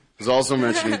Wars. I was also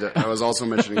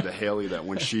mentioning to Haley that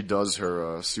when she does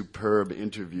her superb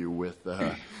interview with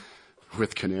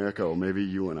Canerico, maybe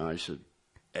you and I should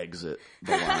exit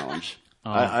the lounge.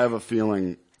 I have a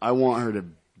feeling I want her to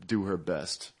do her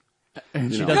best.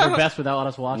 And she does her best without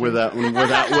us watching. Without She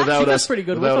us, does pretty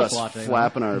good without with us us watching.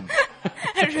 flapping our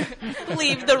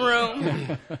Leave the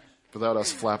room. without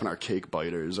us flapping our cake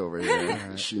biters over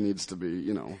here. She needs to be,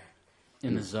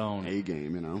 in the zone. A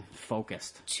game,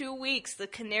 Focused. 2 weeks, the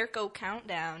Canerico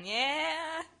countdown.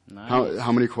 Yeah. Nice.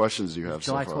 How many questions do you have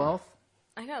July so far? 12th?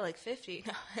 I got like 50.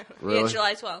 Really? Yeah,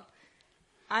 July 12th.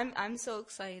 I'm so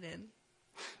excited.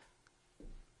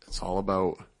 It's all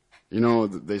about,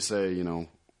 they say,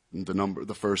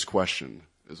 the first question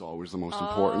is always the most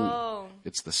important.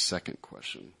 It's the second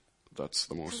question that's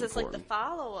the most Because it's like important. the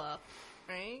follow-up,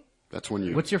 right? That's when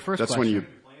you. What's your first That's question? when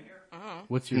you.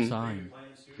 What's your sign?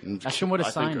 Ask him what a I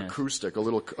sign think is. acoustic, a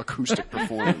little acoustic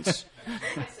performance.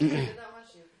 My sister did that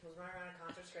much. She was running around a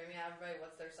concert screaming at everybody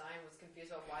what's their sign, was confused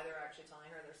about why they were actually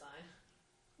telling her their sign.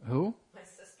 Who? My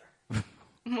sister.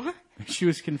 What? She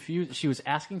was confused. She was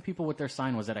asking people what their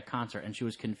sign was at a concert, and she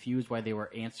was confused why they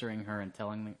were answering her and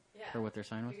telling her what their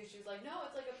sign was. Because she was like, no,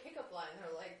 it's like a pickup line.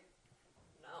 They're like,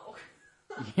 no.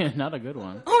 Yeah, not a good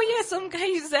one. Oh, yeah, some guy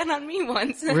used that on me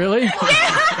once. Really? Really?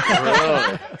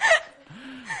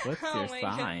 What's Oh your my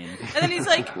God. sign? And then he's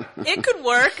like, it could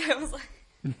work. I was like,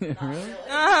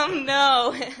 Really?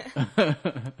 No.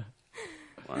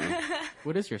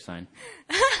 What is your sign?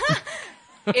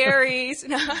 Aries.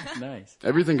 No. Nice.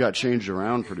 Everything got changed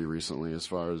around pretty recently as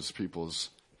far as people's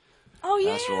Oh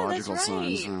yeah, astrological that's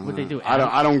right. signs. What they do?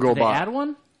 I don't go Did they by. add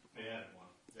one? They added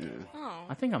one. Yeah. Oh.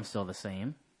 I think I'm still the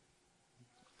same.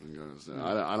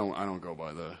 I don't go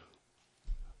by the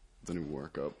new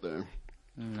workup there.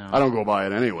 No. I don't go by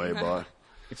it anyway, but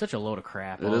It's such a load of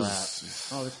crap. It all is-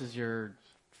 that. Oh, this is your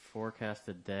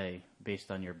forecasted day based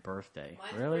on your birthday.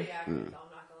 Mine's Really? pretty accurate, though,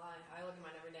 I'm not gonna lie. I look at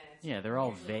mine every day. It's Yeah, they're all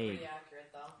usually vague. Pretty accurate,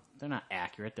 though. They're not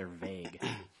accurate. They're vague.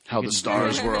 how the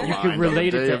stars were You aligned can on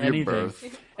relate the it day to of your anything.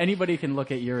 birth. Anybody can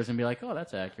look at yours and be like, "Oh,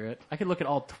 that's accurate." I could look at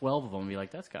all 12 of them and be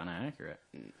like, "That's kind of accurate."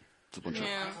 It's a bunch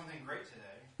Yeah. Something great today.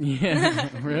 Yeah,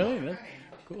 really? That's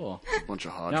cool. of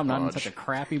hodgepodge. Now I'm not in such a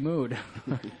crappy mood.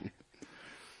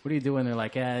 What are you doing? They're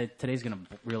like, today's gonna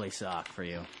really suck for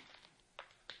you.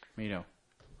 You know,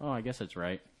 oh, I guess it's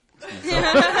right.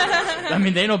 I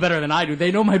mean, they know better than I do.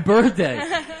 They know my birthday.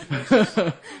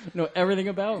 Know everything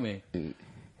about me.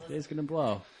 Today's gonna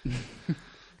blow.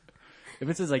 If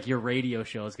it says like your radio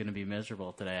show is gonna be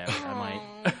miserable today, I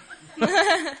might.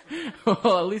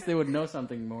 Well, at least they would know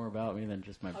something more about me than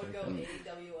just my I would go birthday.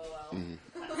 AWOL.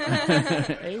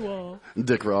 AWOL.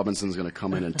 Dick Robinson's going to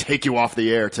come in and take you off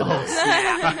the air today.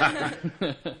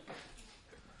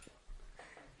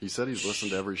 He said he's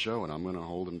listened to every show, and I'm going to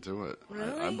hold him to it. I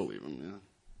Really? believe him.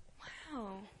 Yeah.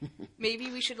 Oh. Maybe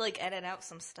we should like edit out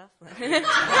some stuff. Then. No.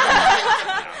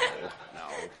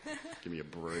 Give me a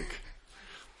break.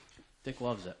 Dick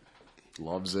loves it.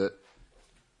 Loves it.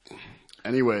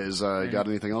 Anyways, you got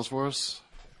anything else for us?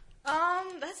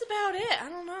 That's about it. I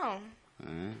don't know. All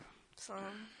right. So.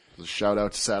 A shout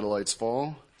out to Satellites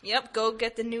Fall. Yep, go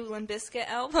get the new Limp Bizkit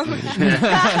album.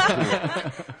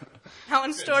 Out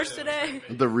in stores today.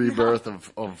 The rebirth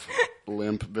of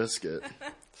Limp Bizkit.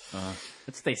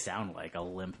 They sound like a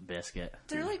Limp Biscuit.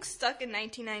 They're like stuck in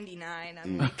 1999.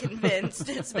 I'm like convinced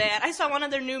it's bad. I saw one of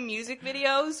their new music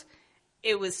videos.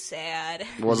 It was sad.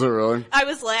 Was it really? I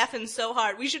was laughing so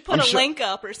hard. We should put a link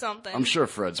up or something. I'm sure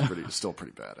Fred's still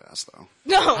pretty badass though.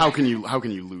 No. How can you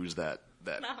lose that?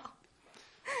 No.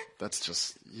 That's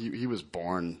just he was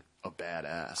born a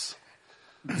badass.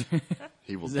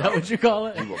 He will Is that what you call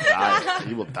it? He will die.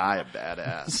 He will die a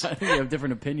badass. I think we have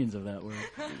different opinions of that word.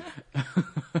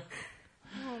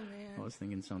 Oh man. I was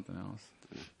thinking something else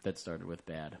that started with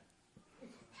bad.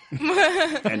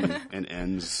 and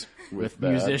ends with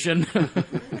bad. Musician.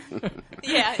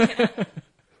 Yeah.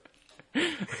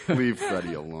 Leave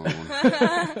Freddie alone.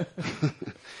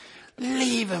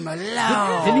 Leave him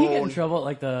alone. Didn't he get in trouble at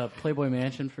like the Playboy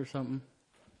Mansion for something?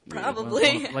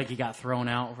 Probably. Like he got thrown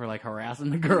out for like harassing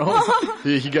the girls.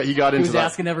 He got He into was the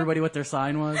asking everybody what their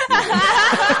sign was.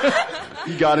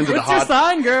 he got into the What's your hot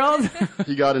sign, girls?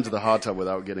 he got into the hot tub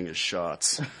without getting his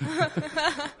shots.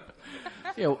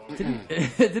 Yeah,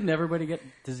 didn't everybody get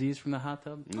disease from the hot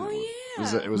tub? Oh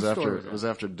yeah. It was Whose story after was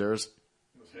that? Durst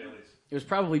It was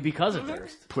probably because of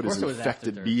Durst. put Of his course it was after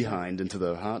infected Durst. behind into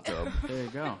the hot tub. There you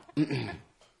go.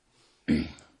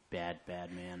 Bad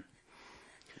man.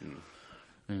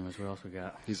 Anyways, what else we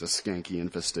got? He's a skanky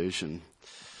infestation.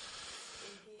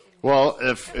 Well,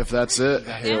 if that's it,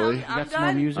 Haley. You I'm got some more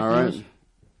done. music All news? right.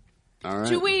 All right.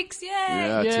 2 weeks, yay!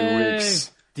 Yeah, Yay. 2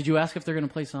 weeks. Did you ask if they're going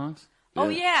to play songs? Oh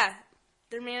Yeah. yeah.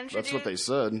 Their manager. That's what they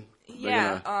said. They're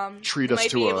Yeah. gonna treat us might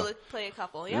to be a able to play a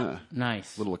couple. Yeah. yeah,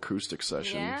 Nice. little acoustic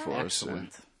session Yeah. for us. Yeah.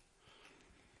 Excellent.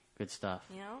 Good stuff.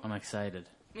 Yeah. I'm excited.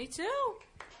 Me too.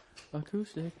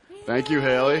 Acoustic. Thank you,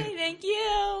 Haley. Yay, thank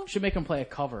you. Should make them play a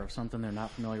cover of something they're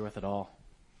not familiar with at all.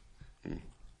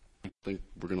 I think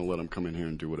we're gonna let them come in here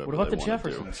and do whatever. What about they the wanna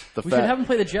Jeffersons? Do. We should have them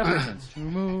play the Jeffersons.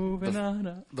 Moving on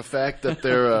up. The fact that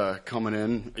they're coming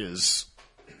in is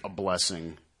a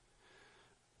blessing,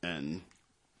 and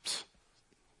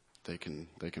they can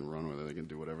run with it. They can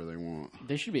do whatever they want.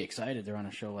 They should be excited they're on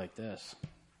a show like this.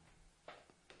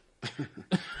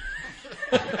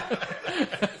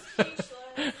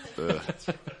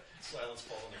 Silence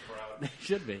fall in the crowd. They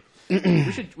should be.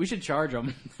 we should charge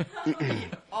them.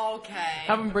 Okay.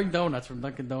 Have them bring donuts from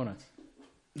Dunkin' Donuts.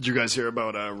 Did you guys hear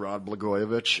about Rod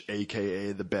Blagojevich,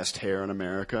 a.k.a. the best hair in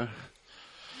America?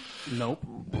 Nope.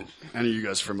 Any of you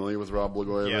guys familiar with Rod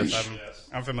Blagojevich? Yes,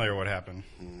 I'm familiar with what happened.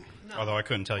 Although I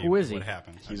couldn't tell you Who is he? what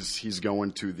happened. He's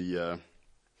going to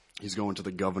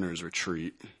the governor's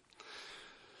retreat.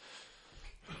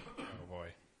 Oh boy.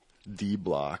 D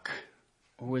Block.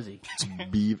 Who is he?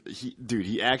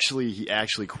 He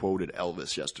actually quoted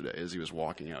Elvis yesterday as he was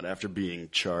walking out after being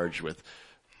charged with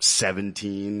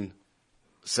 17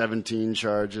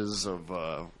 charges of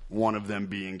One of them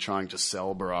being trying to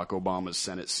sell Barack Obama's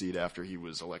Senate seat after he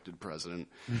was elected president.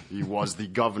 He was the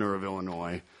governor of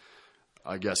Illinois.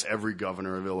 I guess every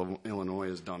governor of Illinois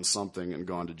has done something and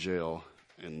gone to jail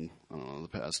in, I don't know, the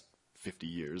past 50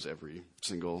 years, every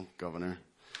single governor.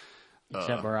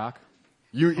 Except Barack?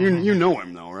 You know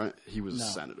him, though, right? He was a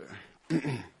senator.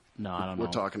 No, I don't know.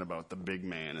 We're talking about the big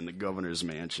man in the governor's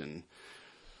mansion.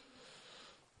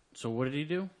 So what did he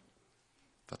do?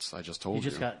 I just told you. He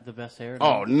just got the best hair?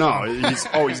 Oh, no.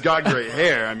 He's got great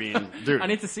hair. I mean, dude. I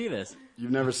need to see this.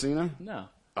 You've never seen him? No.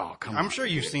 Oh, come on. I'm sure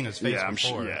you've seen his face Yeah, I'm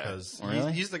before sure, yeah. because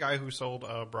Really? he's the guy who sold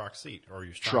Brock's seat, or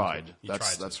you Tried.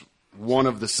 That's one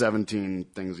of the 17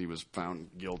 things he was found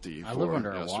guilty I for live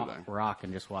under yesterday. a rock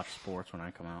and just watch sports when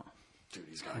I come out. Dude,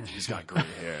 he's got great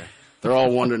hair. They're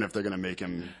all wondering if they're going to make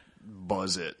him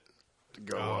buzz it to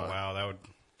go. Oh, wow. That would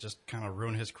just kind of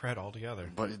ruin his cred altogether.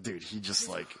 But dude, he just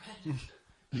like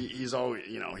he's always,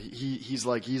 you know, he's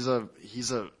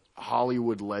a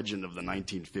Hollywood legend of the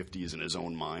 1950s in his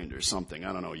own mind or something.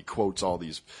 I don't know. He quotes all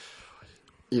these,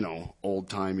 you know, old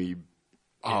timey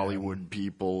Hollywood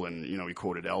people, and you know, he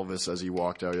quoted Elvis as he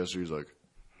walked out yesterday. He's like,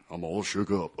 "I'm all shook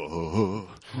up."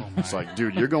 It's like,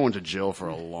 dude, you're going to jail for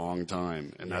a long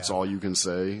time, and that's all you can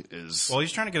say is. Well,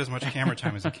 he's trying to get as much camera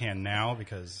time as he can now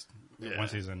because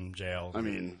once he's in jail, I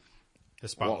mean,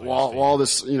 his spotlight while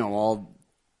this, you know, all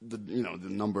the, you know, the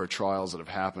number of trials that have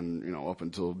happened, you know, up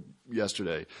until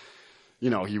yesterday, you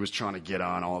know, he was trying to get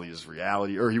on all these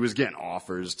reality, or he was getting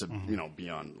offers to, you know, be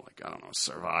on, like, I don't know,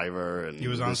 Survivor. And he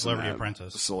was on Celebrity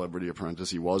Apprentice. Celebrity Apprentice.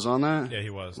 He was on that? Yeah,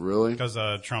 he was. Really? Because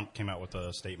Trump came out with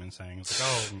a statement saying, it's like,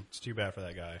 oh, it's too bad for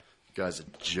that guy. Guy's a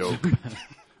joke.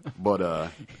 But,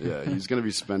 yeah, he's going to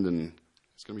be spending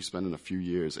a few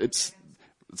years. It's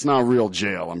not real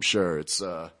jail, I'm sure. It's,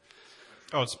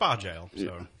 it's spa jail, so.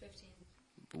 Yeah.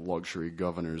 Luxury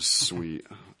governor's suite.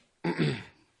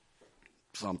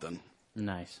 Something.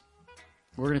 Nice.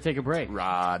 We're going to take a break.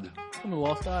 Rod. From the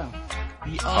Lost Isle.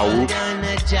 We all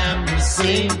gonna jam the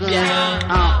same jam.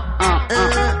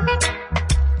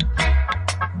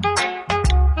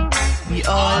 We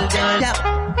all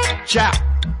gonna chop.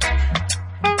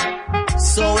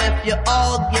 So if you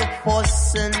all get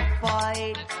fuss and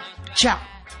fight, chop,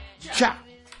 chop,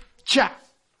 chop,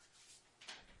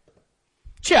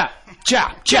 chop,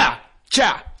 chop, chop,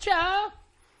 chop, chop,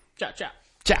 chop, chop,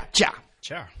 chop, chop.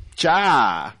 Cha.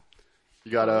 Cha.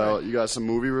 You got some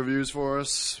movie reviews for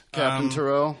us, Captain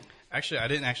Terrell? Actually, I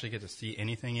didn't actually get to see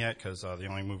anything yet because the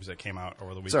only movies that came out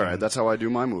over the weekend. It's all right. That's how I do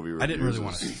my movie reviews. I didn't really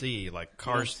want to see like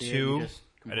Cars 2.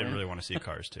 I didn't really want to see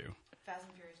Cars 2. Fast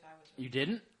and Furious 5 was You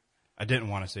didn't? I didn't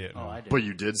want to see it. Oh, No. I did. But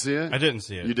you did see it? I didn't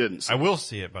see it. You didn't see I will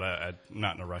see it, but I'm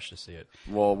not in a rush to see it.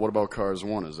 Well, what about Cars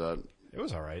 1? Is that... It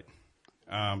was all right.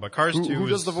 But Cars 2 Who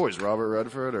was... does the voice? Robert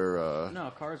Redford or...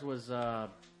 No, Cars was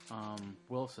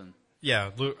Wilson.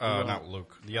 Yeah, Luke, not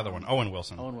Luke. The other one, Owen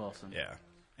Wilson. Owen Wilson. Yeah.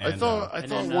 I And, thought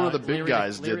one of the big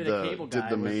guys Larry did Cable the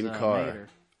Guy main was, car.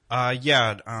 Mater.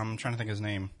 yeah, I'm trying to think of his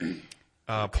name.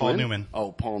 Paul Clint? Newman.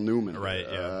 Oh, Paul Newman. Right,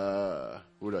 yeah.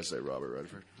 Who did I say? Robert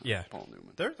Redford? Yeah. Paul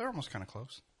Newman. They're almost kind of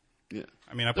close. Yeah.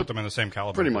 I mean, I put them in the same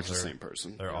caliber. Pretty much because the same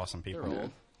person. They're awesome people. They're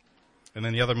old. And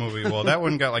then the other movie, well, that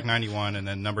one got like 91, and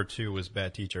then number 2 was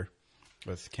Bad Teacher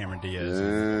with Cameron Diaz.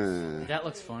 Yeah. That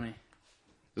looks funny.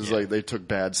 It's like they took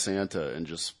Bad Santa and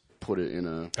just put it in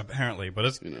a... Apparently, but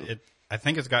it's I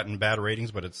think it's gotten bad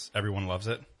ratings, but everyone loves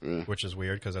it, which is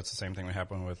weird because that's the same thing that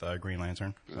happened with Green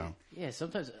Lantern. So. Yeah,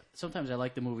 sometimes I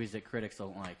like the movies that critics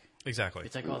don't like. Exactly.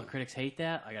 It's like, oh, the critics hate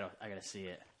that. I gotta see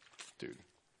it. Dude,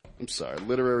 I'm sorry.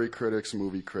 Literary critics,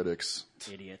 movie critics,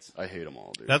 idiots. I hate them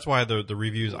all, dude. That's why the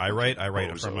reviews I write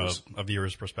it from a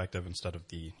viewer's perspective instead of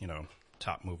the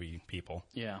top movie people.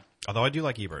 Yeah. Although I do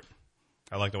like Ebert.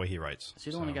 I like the way he writes. Is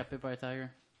he the one who got bit by a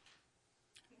tiger?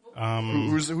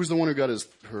 Who's the one who got his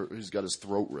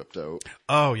throat ripped out?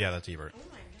 Oh yeah, that's Ebert.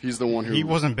 He's the one who he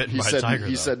wasn't bitten by a tiger.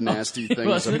 He though. said nasty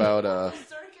things about.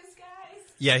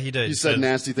 Yeah, he did. He said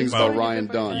nasty things about Ryan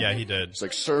Dunn. Yeah, he did. It's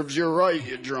like, serves you right,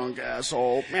 you drunk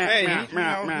asshole. Hey,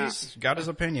 he's got his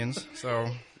opinions, so.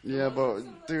 Yeah,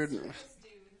 but dude,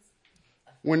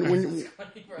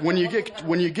 when you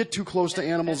get too close to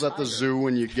animals at the zoo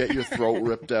and you get your throat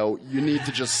ripped out, you need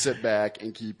to just sit back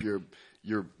and keep your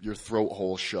throat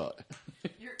hole shut.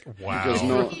 Wow. Because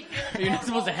You're not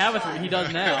supposed to have a throat. He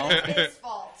does now. his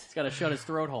fault. He's got to shut his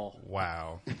throat hole.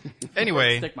 Wow.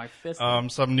 Anyway, Stick my fist in.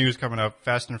 some news coming up.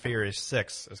 Fast and Furious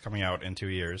 6 is coming out in 2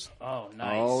 years. Oh, nice.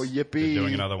 Oh, They're yippee!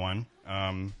 doing another one.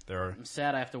 I'm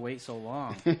sad I have to wait so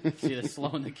long. See the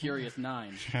Slow and the Curious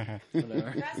 9.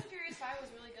 Whatever. Fast and Furious 5 was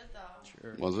really good, though.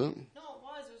 Sure. Was it? No, it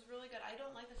was. It was really good. I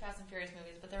don't like the Fast and Furious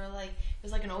movies, but they were like, it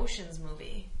was like an Ocean's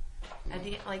movie. At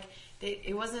the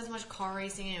it wasn't as much car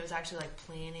racing. It was actually like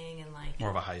planning and like More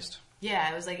of a heist.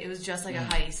 Yeah, it was just like a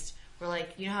heist. Where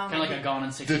like you know how kind of like a Gone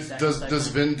in 60 Seconds. Does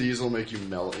Vin Diesel make you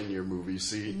melt in your movie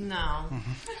seat? No. Movie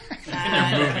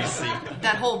seat.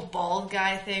 That whole bald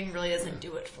guy thing really doesn't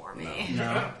do it for me.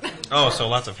 No. Oh, so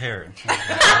lots of hair.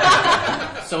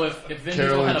 So if Vin Carolyn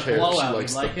Diesel had a blowout,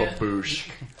 likes you'd like the it? baboosh.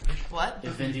 What?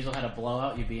 If Vin Diesel had a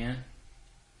blowout, you'd be in?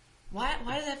 Why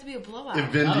does it have to be a blowout? If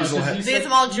Vin Diesel had... They get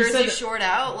them all Jersey Shored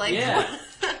out? Like, yeah.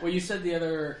 Well, you said the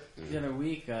other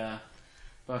week about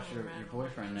your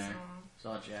boyfriend there. It's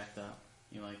all jacked up.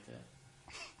 You liked it.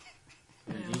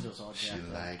 Vin Diesel's all jacked up.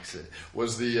 She likes it.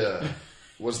 Was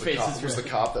the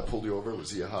cop that pulled you over, was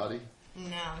he a hottie?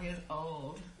 No, he was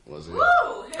old. Was he? Woo!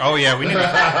 Oh, yeah, we need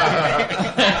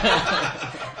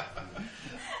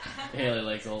Haley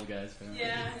likes old guys. Apparently.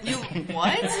 Yeah. You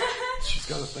what? She's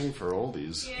got a thing for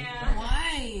oldies. Yeah.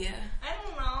 Why? I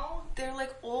don't know. They're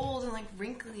like old and like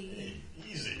wrinkly.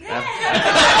 Easy.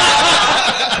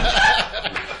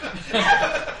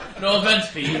 No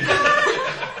offense, Pete.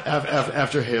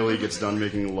 After Haley gets done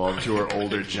making love to her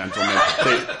older gentleman,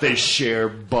 they share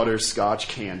butterscotch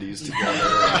candies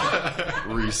together,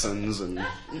 Reese's and... Oh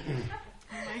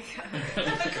my god.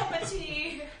 Have a cup of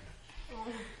tea.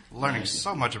 learning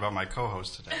so much about my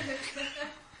co-host today.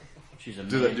 She's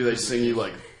do they sing you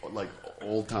like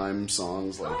old time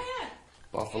songs like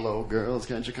Buffalo Girls,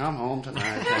 can't you come home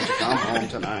tonight? Can't you come home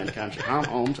tonight? Can't you come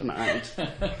home tonight?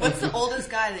 What's the oldest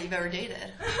guy that you've ever dated?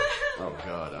 Oh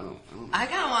God, I don't I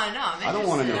kind of want to know. I don't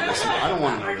want to know this. I don't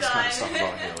want to know this kind of stuff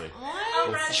about Haley. What?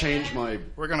 It'll change my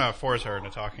We're gonna force her into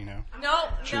talking now.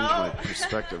 change my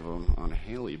perspective on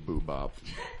Haley Boobop.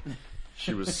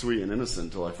 She was sweet and innocent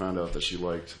until I found out that she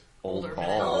liked old Older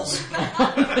balls,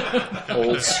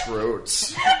 old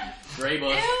scrotes. Gray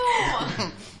bush.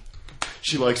 Ew.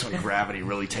 She likes when gravity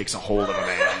really takes a hold of a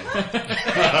man.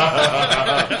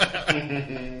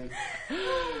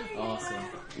 Awesome.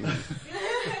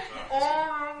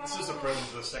 This is the present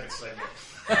of the second segment.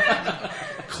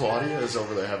 Claudia is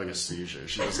over there having a seizure.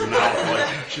 She does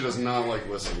not like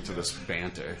listening to this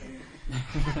banter.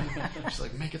 She's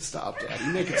like, make it stop, Daddy,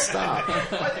 make it stop.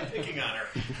 Why are they picking on her?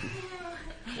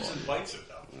 She just invites it,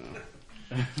 though.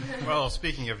 Well,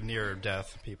 speaking of near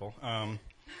death people,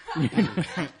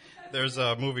 there's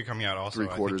a movie coming out also.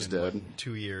 3/4 dead. Like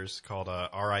 2 years called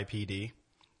R.I.P.D.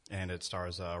 And it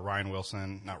stars Ryan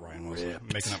Wilson, not Ryan Wilson,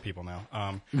 Ripped. making up people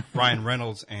now. Ryan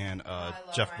Reynolds and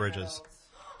Jeff Bridges.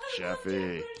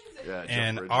 Jeffy. Yeah, Jeff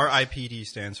And Bridges. R.I.P.D.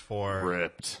 stands for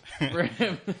Ripped.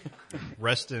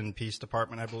 Rest in Peace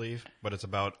Department, I believe. But it's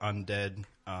about undead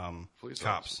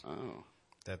cops Oh.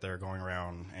 that they're going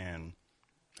around and,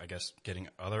 I guess, getting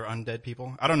other undead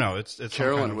people. I don't know. It's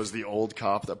Carolyn was the old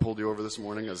cop that pulled you over this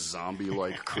morning, a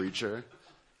zombie-like creature.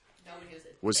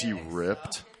 Was he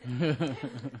ripped?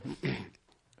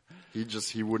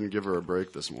 He wouldn't give her a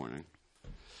break this morning.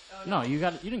 No, you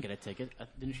didn't get a ticket.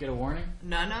 Didn't you get a warning?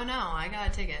 No. I got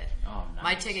a ticket. Oh, nice.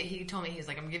 My ticket, he told me, he's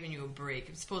like, I'm giving you a break.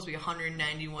 It's supposed to be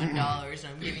 $191, and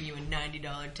I'm giving you a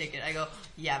 $90 ticket. I go,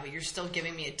 yeah, but you're still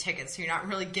giving me a ticket, so you're not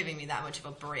really giving me that much of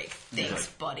a break. Thanks,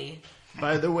 buddy.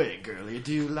 By the way, girlie,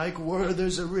 do you like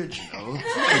Werther's Original? Like,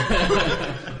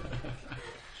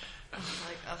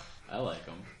 ugh. I like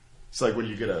them. It's like when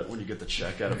you get the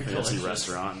check at a fancy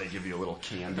restaurant and they give you a little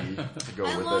candy to go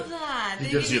I with love it. that. He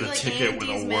They gives give you the like ticket with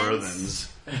a Andes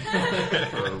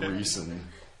Worthens or a Reesin.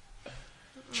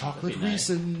 Chocolate That'd be nice.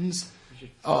 Reesins.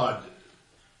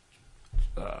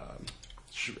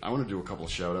 I want to do a couple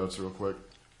of shout outs real quick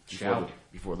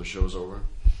before the show's over.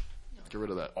 Get rid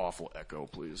of that awful echo,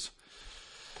 please.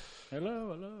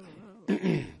 Hello.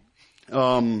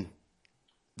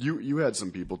 You had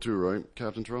some people too, right,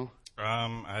 Captain Terrell?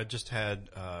 I just had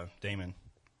Damon.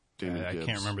 I Gibbs.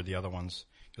 can't remember the other ones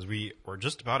because we were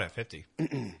just about at 50.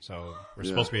 So we're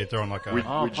supposed to be throwing like a... We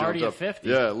party jumped at up. 50.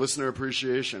 Yeah, listener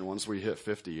appreciation once we hit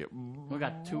 50. We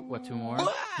got two more?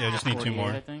 Yeah, just need 2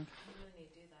 more. I think.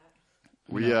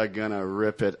 We are gonna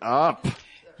rip it up.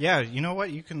 Yeah, you know what?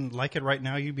 You can like it right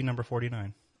now. You'd be number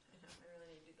 49.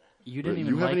 You didn't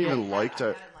even You like haven't it? even liked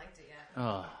it.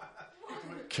 Oh.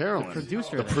 Carolyn, The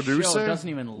producer the of the producer show doesn't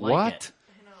even like what? it.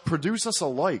 Produce us a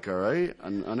like, all right?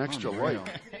 An extra Unreal.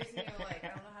 like.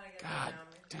 God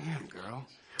damn, girl.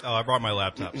 Oh, I brought my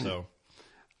laptop, so...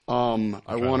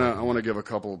 I wanna give a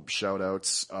couple shout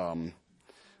outs. I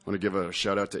wanna give a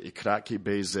shout out to Ikratki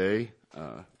Beze.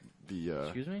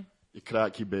 Excuse me?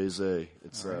 Ikratki Beze.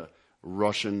 It's a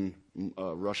Russian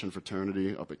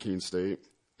fraternity up at Keene State.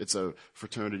 It's a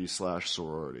fraternity /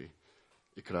 sorority.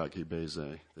 Ikaraki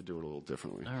Beze. They do it a little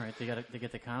differently. All right, they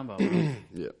get the combo.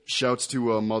 Yeah. Shouts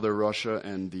to Mother Russia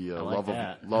and the like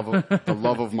that. the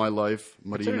love of my life,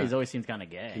 Marina. He always seems kind of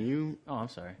gay. Can you? Oh, I'm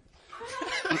sorry.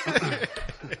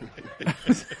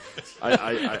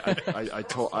 I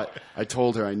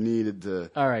told her I needed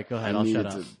to. All right, go ahead. I'll shut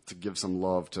up. To give some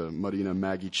love to Marina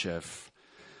Magichev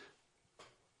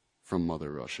from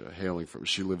Mother Russia, hailing from.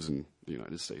 She lives in the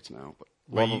United States now, but.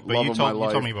 You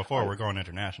told me before we're going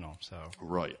international, so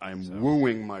right. I'm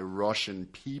wooing my Russian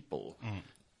people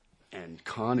and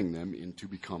conning them into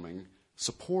becoming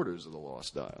supporters of the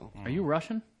Lost Dial. Are you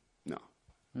Russian? No.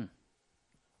 All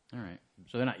right,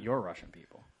 so they're not your Russian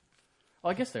people.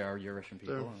 Well, I guess they are your Russian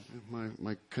people.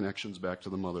 My connection's back to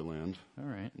the motherland. All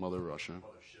right, Mother Russia.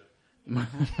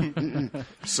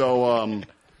 So,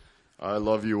 I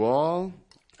love you all.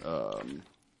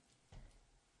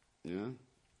 Yeah.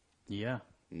 Yeah.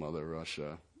 Mother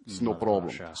Russia. It's no problem.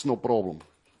 Russia. It's no problem.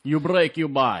 You break, you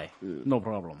buy. No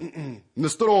problem.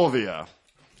 Nostrovia.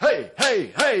 Hey, hey,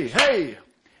 hey, hey.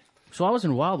 So I was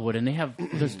in Wildwood, and they have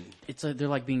they're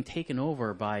like being taken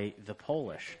over by the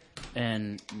Polish,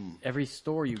 and every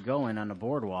store you go in on the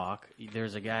boardwalk,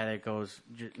 there's a guy that goes,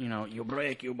 you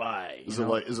break, you buy. Is it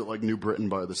like New Britain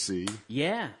by the Sea?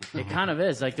 Yeah, it kind of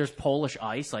is. Like there's Polish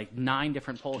ice, like 9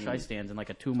 different Polish ice stands in like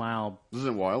a 2-mile. This is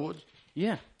in Wildwood.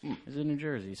 Yeah, it's in New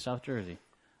Jersey, South Jersey.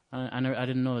 I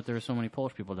didn't know that there were so many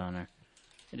Polish people down there.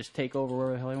 They just take over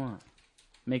wherever the hell they want.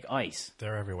 Make ice.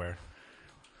 they're everywhere.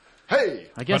 Hey!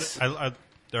 I guess. But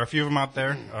there are a few of them out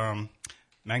there.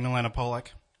 Magdalena Polak.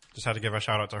 Just had to give a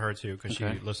shout out to her too because she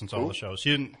listens to all the shows.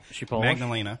 She didn't. She Polish?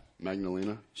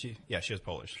 Magdalena. She is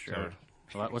Polish. Sure.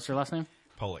 What's her last name?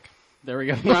 Polak. There we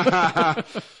go.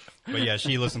 But yeah,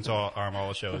 she listens to all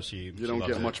the shows. You don't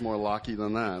get much more locky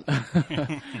than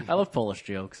that. I love Polish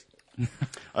jokes.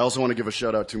 I also want to give a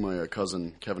shout out to my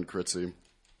cousin Kevin Kritzy,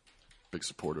 big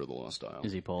supporter of the Lost Dial.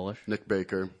 Is he Polish? Nick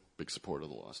Baker, big supporter of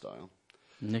the Lost Dial.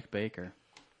 Nick Baker.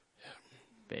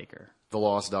 Baker. The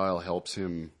Lost Dial helps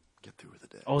him get through the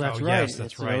day. Oh, that's right. Yes,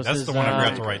 that's right. That's the one I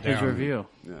forgot to write down. His review.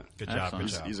 Yeah. Good job. Good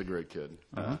job. He's a great kid.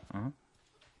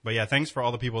 But yeah, thanks for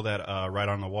all the people that write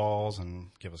on the walls and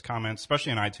give us comments,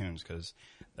 especially in iTunes, because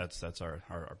that's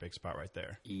our big spot right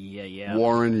there. Yeah.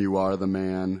 Warren, you are the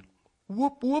man.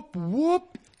 Whoop, whoop,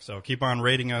 whoop. So keep on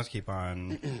rating us, keep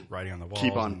on writing on the walls.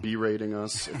 Keep on B-rating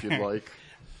us if you'd like.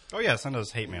 Oh yeah, send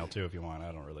us hate mail too if you want.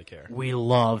 I don't really care. We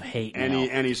love hate mail.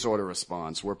 Any sort of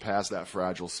response. We're past that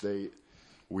fragile state.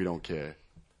 We don't care.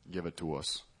 Give it to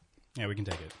us. Yeah, we can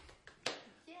take it.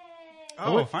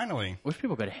 Oh, finally. Wish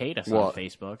people could hate us What? on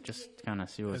Facebook. Just kind of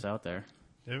see what's out there.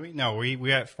 Did we? No,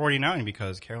 we at 49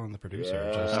 because Carolyn, the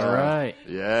producer, just... All right.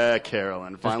 Yeah,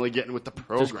 Carolyn. Finally getting with the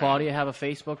program. Does Claudia have a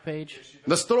Facebook page?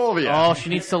 Nostrovia. Oh, she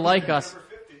needs to like us.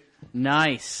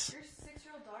 Nice. Your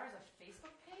 6-year-old daughter has a Facebook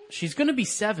page? She's going to be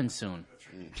 7 soon.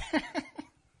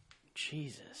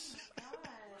 Jesus.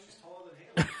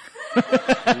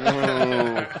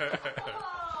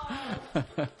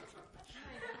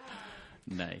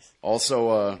 Nice.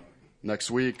 Also,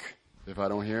 next week, if I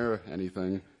don't hear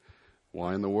anything,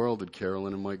 why in the world did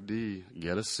Carolyn and Mike D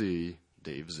get to see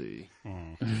Dave Z? I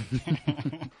want to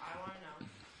know.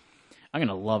 I'm going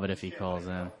to love it if he calls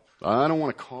in. I don't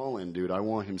want to call in, dude. I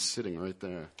want him sitting right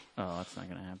there, Oh, that's not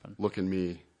going to happen. looking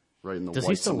me right in the Does he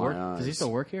whites still of my work? eyes. Does he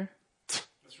still work here?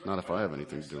 Not if I have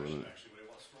anything to do with it.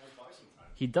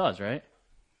 He does, right?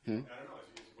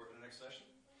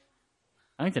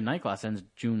 I think the night class ends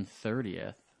June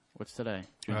 30th. What's today?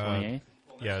 June 28th?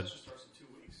 Yeah.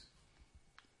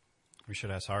 We should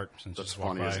ask Hart since That's just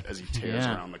walked funny by. as he tears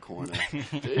Yeah. around the corner.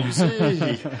 Dave Z.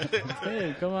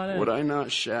 Hey, come on in. Would I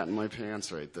not shat in my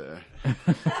pants right there?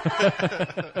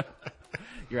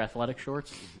 Your athletic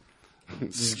shorts?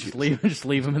 Just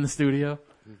leave them in the studio?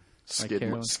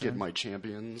 Carolyn skid my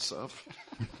champions up.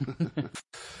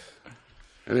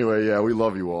 Anyway, yeah, we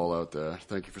love you all out there.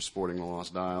 Thank you for supporting the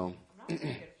Lost Dial.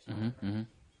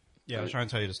 Yeah, I was trying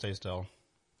to tell you to stay still.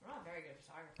 I'm not a very good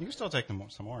photographer. You can still take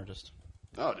some more, just...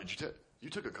 Oh, did you take? You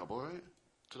took a couple, right?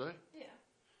 Today? Yeah.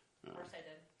 Of course I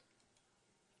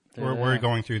did. We're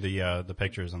going through the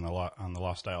pictures on the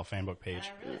Lost Dial fanbook page.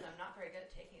 I realize I'm not very good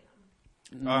at taking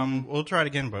them. We'll try it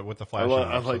again, but with the flash.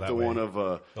 I like the one of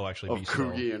they'll actually be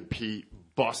Coogie still. and Pete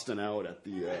busting out at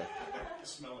the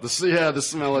the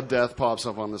smell of death pops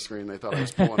up on the screen. They thought I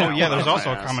was pulling. Oh out yeah, there's my also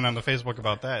a ass. comment on the Facebook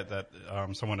about that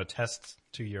someone attests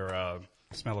to your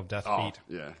smell of death feet.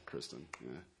 Yeah, Kristen.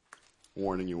 Yeah,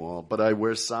 warning you all. But I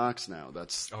wear socks now.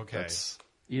 That's Okay. That's,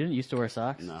 You didn't used to wear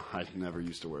socks? no, I never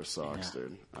used to wear socks, Yeah.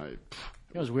 dude.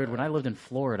 It was weird. When I lived in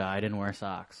Florida, I didn't wear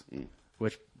socks,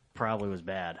 which probably was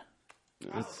bad.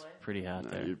 It's pretty hot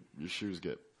there. Your shoes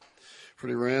get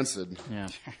pretty rancid. Yeah.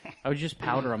 I would just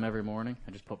powder them every morning.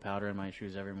 I just put powder in my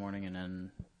shoes every morning, and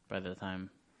then by the time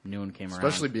noon came around...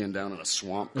 Especially being down in a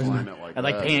swamp climate like that.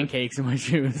 I like pancakes in my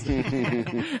shoes.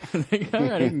 I'm like, all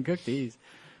right, I can cook these.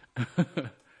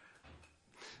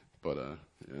 But,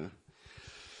 yeah.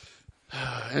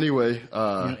 Anyway,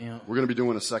 we're going to be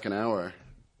doing a second hour.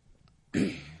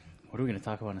 What are we going to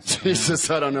talk about in a second Jesus,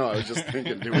 I don't know. I was just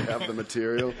thinking, do we have the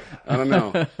material? I don't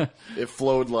know. It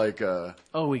flowed like...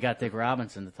 oh, we got Dick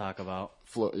Robinson to talk about.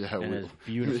 And his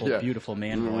beautiful, beautiful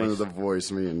man voice. The voice.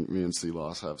 Me and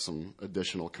C-Loss have some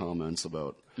additional comments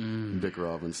about Dick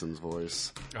Robinson's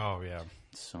voice. Oh, yeah.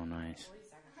 It's so nice.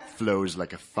 Flows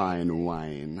like a fine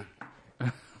wine.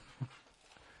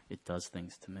 It does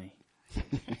things to me.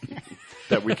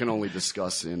 That we can only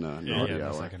discuss in Naughty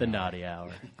Hour. The Naughty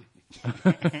Hour.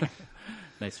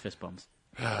 Nice fist bumps.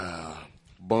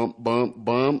 Bump, bump,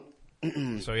 bump.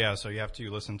 So you have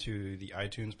to listen to the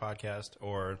iTunes podcast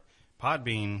or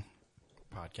Podbean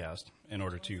podcast in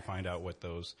order to find out what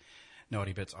those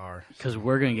naughty bits are. Because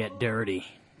we're going to get dirty.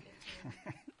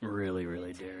 Really,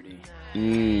 really dirty.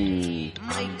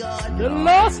 My God. The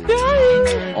Lost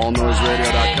Day!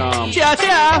 AllNoiseRadio.com. Ciao,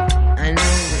 ciao! And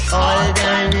we're all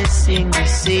gonna sing the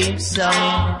same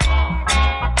song.